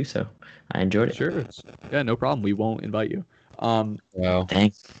happy to do so. I enjoyed it. Sure. Yeah, no problem. We won't invite you. Wow.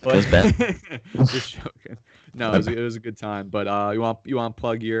 Thanks. Feels bad. Just joking. No, it was a good time. But you want to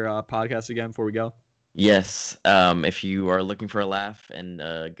plug your podcast again before we go? Yes. If you are looking for a laugh and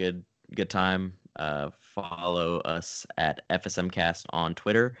a good time, follow us at FSMcast on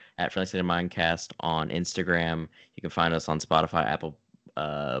Twitter, at Friendly State of Mindcast on Instagram. You can find us on Spotify, Apple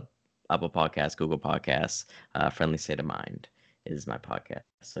Podcasts, Google Podcasts. Friendly State of Mind is my podcast.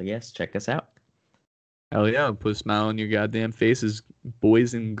 So yes, check us out. Hell yeah, put a smile on your goddamn faces,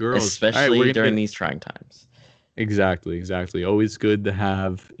 boys and girls. Especially during these trying times. Exactly. Always good to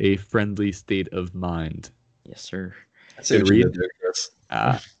have a friendly state of mind. Yes, sir. Good read.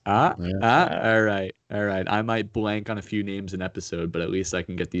 All right. I might blank on a few names an episode, but at least I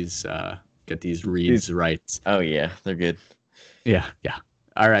can get these reads right. Oh yeah, they're good. Yeah.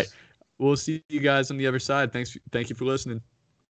 All right. We'll see you guys on the other side. Thank you for listening.